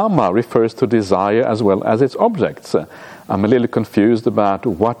karma refers to desire as well as its objects. I'm a little confused about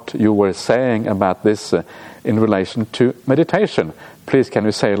what you were saying about this in relation to meditation. Please, can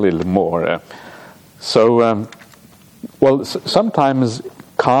you say a little more? Sometimes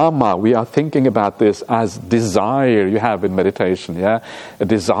karma, we are thinking about this as desire you have in meditation, A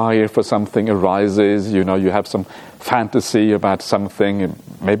desire for something arises, you have some fantasy about something,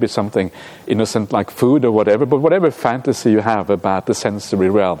 maybe something innocent like food or whatever, but whatever fantasy you have about the sensory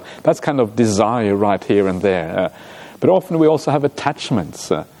realm, that's kind of desire right here and there. But often we also have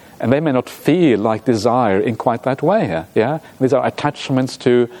attachments, and they may not feel like desire in quite that way, These are attachments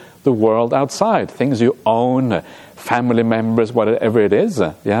to the world outside, things you own, family members, whatever it is,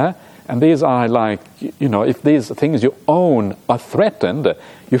 And these are like, if these things you own are threatened,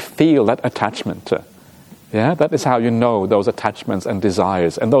 you feel that attachment. That is how you know those attachments and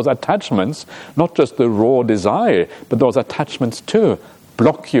desires. And those attachments, not just the raw desire, but those attachments too,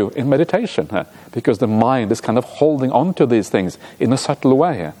 block you in meditation, because the mind is kind of holding on to these things in a subtle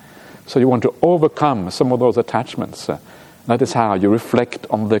way. So you want to overcome some of those attachments. That is how you reflect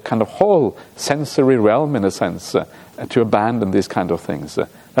on the kind of whole sensory realm, in a sense, to abandon these kind of things.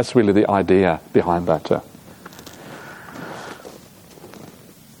 That's really the idea behind that.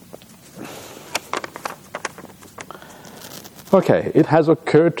 Okay, it has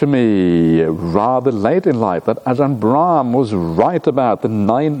occurred to me rather late in life that Ajahn Brahm was right about the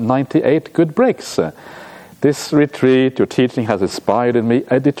 998 good bricks. This retreat, your teaching has inspired in me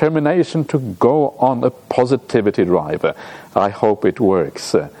a determination to go on a positivity drive. I hope it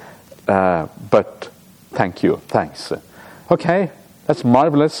works. But thank you, thanks. Okay, that's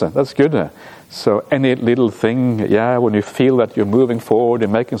marvelous, that's good. So any little thing, when you feel that you're moving forward, you're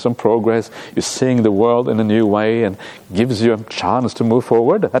making some progress, you're seeing the world in a new way and gives you a chance to move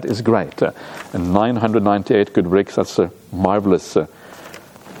forward, that is great. And 998 good bricks, that's a marvelous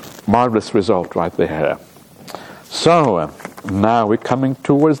result right there. So, now we're coming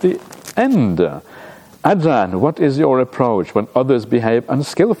towards the end. Ajahn, what is your approach when others behave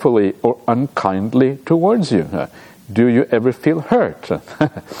unskillfully or unkindly towards you? Do you ever feel hurt?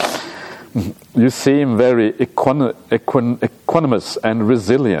 you seem very equanimous and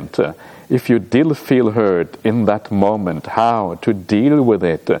resilient. If you did feel hurt in that moment, how to deal with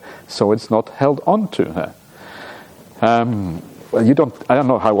it so it's not held on to. Well, I don't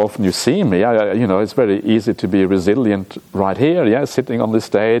know how often you see me. It's very easy to be resilient right here, sitting on the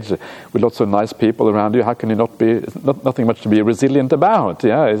stage with lots of nice people around you. How can you not be, nothing much to be resilient about?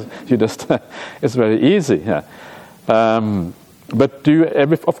 It's very easy. But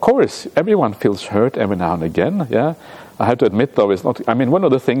of course, everyone feels hurt every now and again, I have to admit, though, it's not, one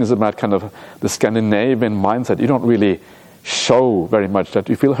of the things about kind of the Scandinavian mindset, you don't really show very much that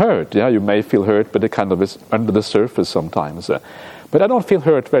you feel hurt. You may feel hurt, but it kind of is under the surface sometimes. But I don't feel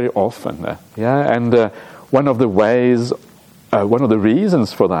hurt very often. And one of the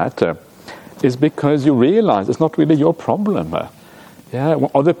reasons for that is because you realize it's not really your problem. When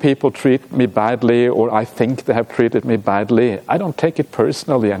other people treat me badly, or I think they have treated me badly, I don't take it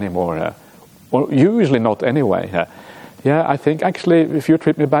personally anymore. Or usually not anyway. I think actually if you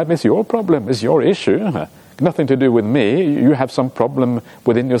treat me badly, it's your problem, it's your issue. Nothing to do with me. You have some problem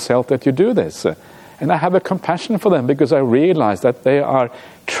within yourself that you do this. And I have a compassion for them because I realize that they are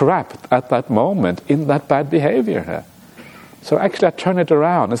trapped at that moment in that bad behavior. So actually I turn it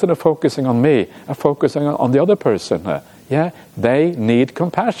around. Instead of focusing on me, I'm focusing on the other person. They need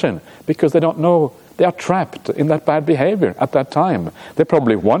compassion because they don't know, they are trapped in that bad behavior at that time. They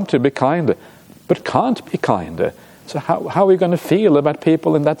probably want to be kind, but can't be kind. So how are you going to feel about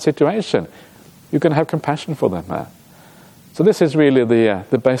people in that situation? You can have compassion for them. So this is really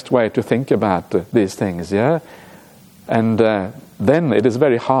the best way to think about these things, And then it is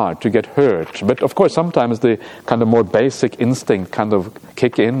very hard to get hurt. But of course, sometimes the kind of more basic instinct kind of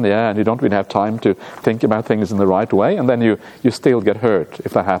kick in, and you don't really have time to think about things in the right way, and then you still get hurt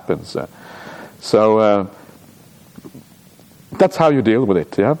if that happens. So that's how you deal with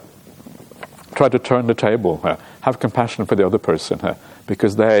it, Try to turn the table. Have compassion for the other person,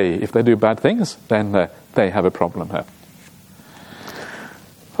 because if they do bad things, then they have a problem.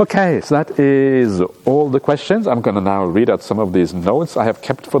 Okay, so that is all the questions. I'm going to now read out some of these notes I have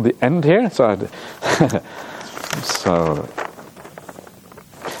kept for the end here. So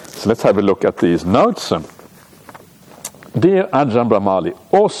let's have a look at these notes. Dear Ajahn Brahmali,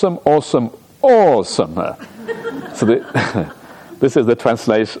 awesome. So this is the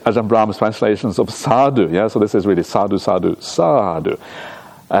translation, Ajahn Brahm's translations of sadhu. So this is really sadhu, sadhu, sadhu.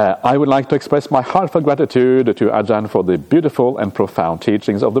 I would like to express my heartfelt gratitude to Ajahn for the beautiful and profound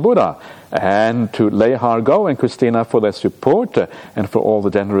teachings of the Buddha, and to Lay Hargo and Christina for their support, and for all the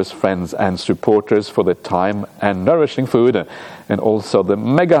generous friends and supporters for their time and nourishing food, and also the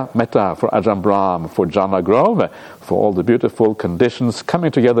mega metta for Ajahn Brahm, for Jana Grove, for all the beautiful conditions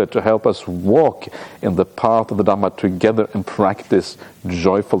coming together to help us walk in the path of the Dhamma together and practice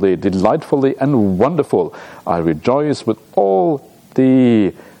joyfully, delightfully, and wonderful. I rejoice with all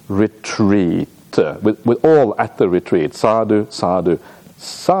the retreat, with all at the retreat. Sadhu, sadhu,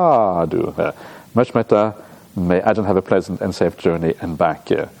 sadhu. Much metta. May Ajahn have a pleasant and safe journey and back.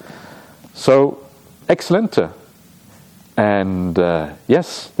 So, excellent. And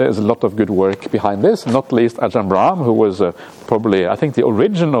yes, there's a lot of good work behind this, not least Ajahn Brahm, who was probably, I think the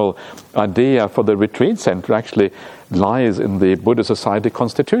original idea for the retreat center actually lies in the Buddha Society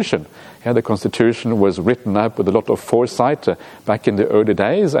Constitution. The Constitution was written up with a lot of foresight back in the early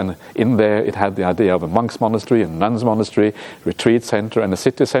days, and in there it had the idea of a monks' monastery, a nuns' monastery, retreat center, and a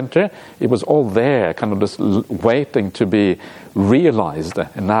city center. It was all there, kind of just waiting to be realized.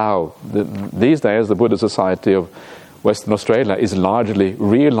 And now, these days, the Buddha Society of Western Australia is largely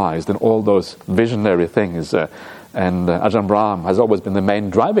realized in all those visionary things. And Ajahn Brahm has always been the main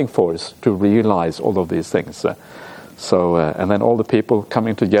driving force to realize all of these things. And then all the people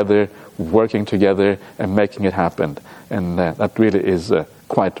coming together, working together, and making it happen. And that really is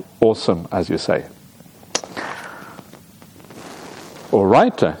quite awesome, as you say. All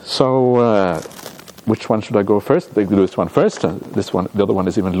right, so which one should I go first? We'll do this one first. This one, the other one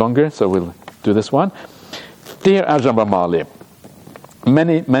is even longer, so we'll do this one. Dear Ajahn Brahmali,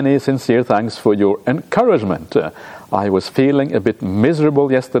 many, many sincere thanks for your encouragement. I was feeling a bit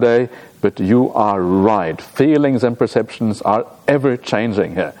miserable yesterday, but you are right. Feelings and perceptions are ever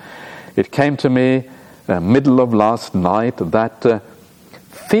changing. It came to me middle of last night that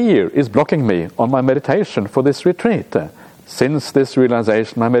fear is blocking me on my meditation for this retreat. Since this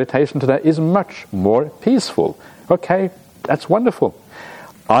realization, my meditation today is much more peaceful. Okay, that's wonderful.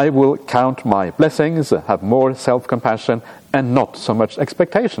 I will count my blessings, have more self-compassion, and not so much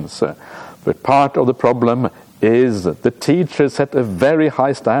expectations. But part of the problem is the teacher set a very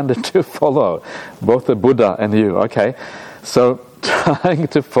high standard to follow, both the Buddha and you. Okay, so trying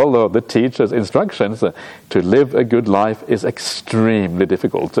to follow the teacher's instructions to live a good life is extremely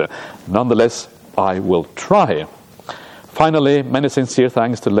difficult. Nonetheless, I will try. Finally, many sincere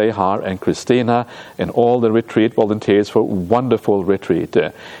thanks to Lehar and Christina and all the retreat volunteers for a wonderful retreat.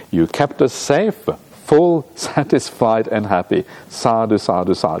 You kept us safe, full, satisfied and happy. Sadhu,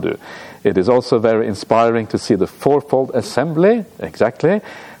 sadhu, sadhu. It is also very inspiring to see the fourfold assembly,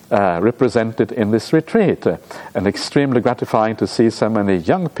 represented in this retreat, and extremely gratifying to see so many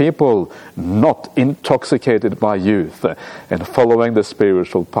young people not intoxicated by youth and following the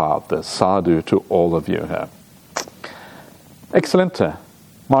spiritual path. Sadhu to all of you. Excellent,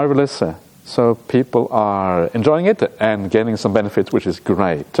 marvelous. So people are enjoying it and gaining some benefits, which is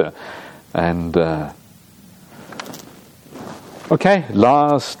great. And okay,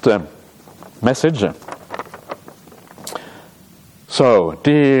 last message. So,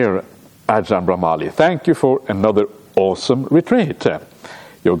 dear Ajahn Brahmali, thank you for another awesome retreat.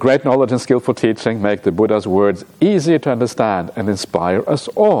 Your great knowledge and skillful teaching make the Buddha's words easier to understand and inspire us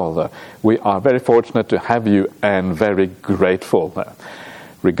all. We are very fortunate to have you and very grateful.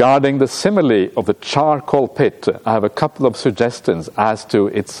 Regarding the simile of the charcoal pit, I have a couple of suggestions as to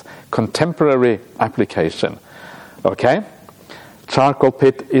its contemporary application. Okay? Charcoal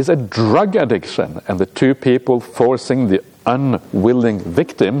pit is a drug addiction, and the two people forcing the unwilling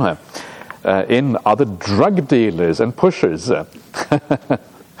victim in are the drug dealers and pushers.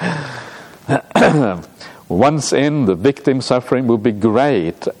 Once in, the victim's suffering will be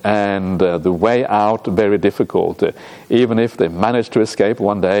great and the way out very difficult. Even if they manage to escape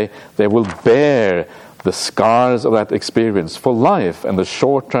one day, they will bear the scars of that experience for life, and the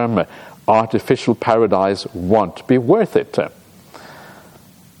short-term artificial paradise won't be worth it.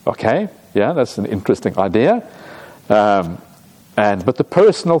 Okay, yeah, that's an interesting idea. But the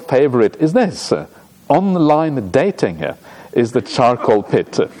personal favorite is this. Online dating is the charcoal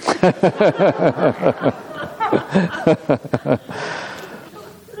pit.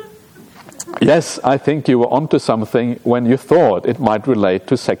 Yes, I think you were onto something when you thought it might relate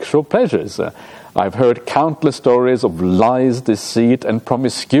to sexual pleasures. I've heard countless stories of lies, deceit, and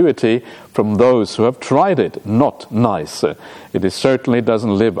promiscuity from those who have tried it. Not nice. It certainly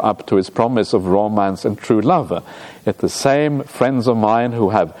doesn't live up to its promise of romance and true love. Yet the same friends of mine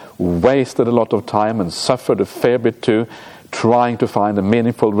who have wasted a lot of time and suffered a fair bit too, trying to find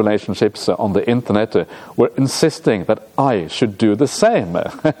meaningful relationships on the internet, were insisting that I should do the same.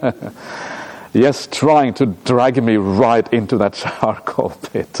 Yes, trying to drag me right into that charcoal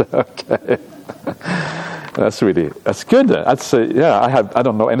pit. Okay. That's good. That's I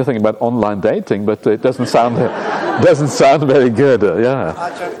don't know anything about online dating, but it doesn't sound very good.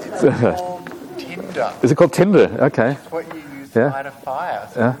 It's called Tinder. Is it called Tinder? Okay. It's what you use to light a fire,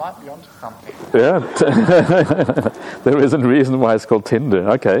 so you might be onto something. Yeah. There is a reason why it's called Tinder.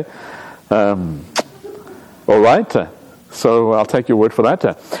 Okay. All right. So I'll take your word for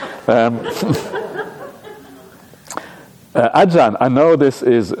that. Ajahn, I know this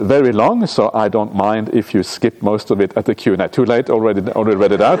is very long, so I don't mind if you skip most of it at the Q&A. Too late, already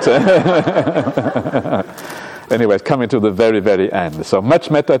read it out. Anyway, it's coming to the very, very end. So much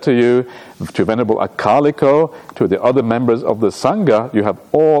metta to you, to Venerable Akaliko, to the other members of the Sangha. You have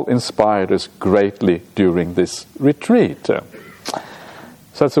all inspired us greatly during this retreat. So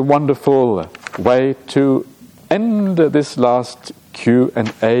it's a wonderful way to end this last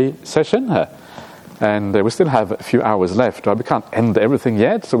Q&A session. And we still have a few hours left. We can't end everything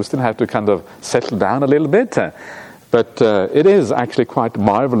yet, so we still have to kind of settle down a little bit. But it is actually quite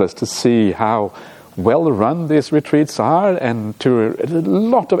marvelous to see how well run these retreats are, and to a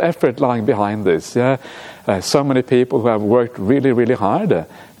lot of effort lying behind this. So many people who have worked really, really hard.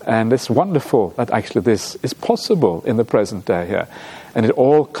 And it's wonderful that actually this is possible in the present day here. And it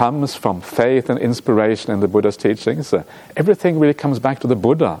all comes from faith and inspiration in the Buddha's teachings. Everything really comes back to the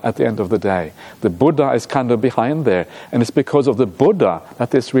Buddha at the end of the day. The Buddha is kind of behind there. And it's because of the Buddha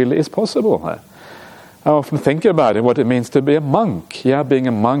that this really is possible. I often think about it, what it means to be a monk. Being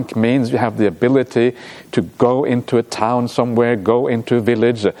a monk means you have the ability to go into a town somewhere, go into a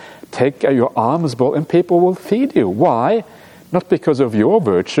village, take your alms bowl, and people will feed you. Why? Not because of your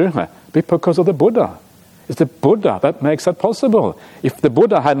virtue, but because of the Buddha. It's the Buddha that makes that possible. If the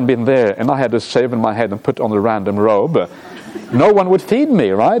Buddha hadn't been there and I had just shaven my head and put on a random robe, no one would feed me,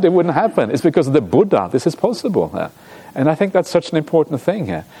 right? It wouldn't happen. It's because of the Buddha this is possible. And I think that's such an important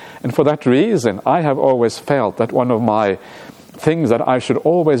thing. And for that reason, I have always felt that one of my things that I should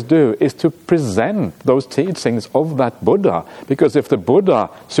always do is to present those teachings of that Buddha. Because if the Buddha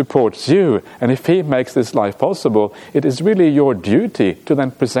supports you, and if he makes this life possible, it is really your duty to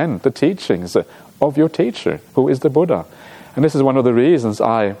then present the teachings of your teacher, who is the Buddha. And this is one of the reasons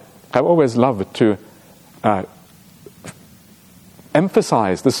I have always loved to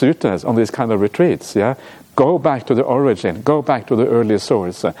emphasize the suttas on these kind of retreats. Yeah, go back to the origin, go back to the early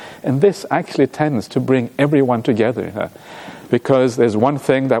source, and this actually tends to bring everyone together. Because there's one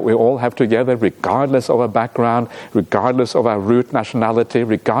thing that we all have together, regardless of our background, regardless of our root nationality,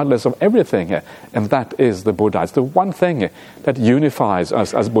 regardless of everything, and that is the Buddha. It's the one thing that unifies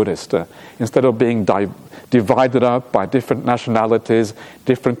us as Buddhists. Instead of being divided up by different nationalities,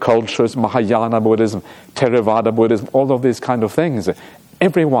 different cultures, Mahayana Buddhism, Theravada Buddhism, all of these kind of things,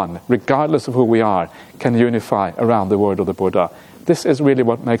 everyone, regardless of who we are, can unify around the word of the Buddha. This is really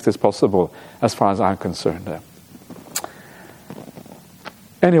what makes this possible, as far as I'm concerned.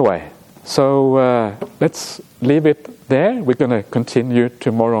 Anyway, so let's leave it there. We're going to continue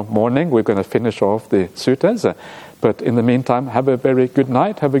tomorrow morning. We're going to finish off the suttas. But in the meantime, have a very good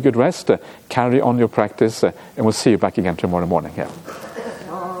night, have a good rest, carry on your practice, and we'll see you back again tomorrow morning. Yeah.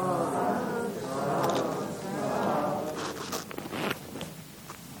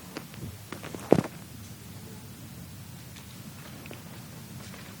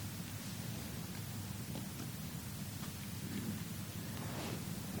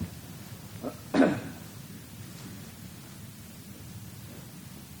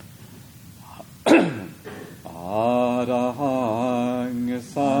 Arahang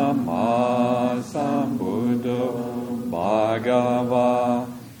Sama Sambuddho Bhagava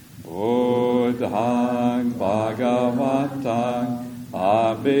Buddhang Bhagavatang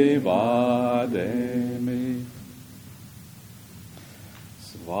Abhivademi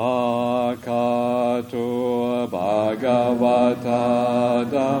Svakato Bhagavata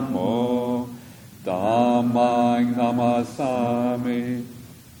Dhammo Dhammang Namasami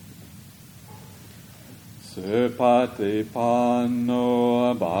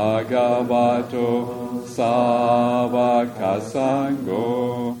Supatipanno Bhagavato Savaka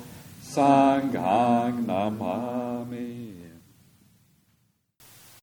Sangho Sanghang Namah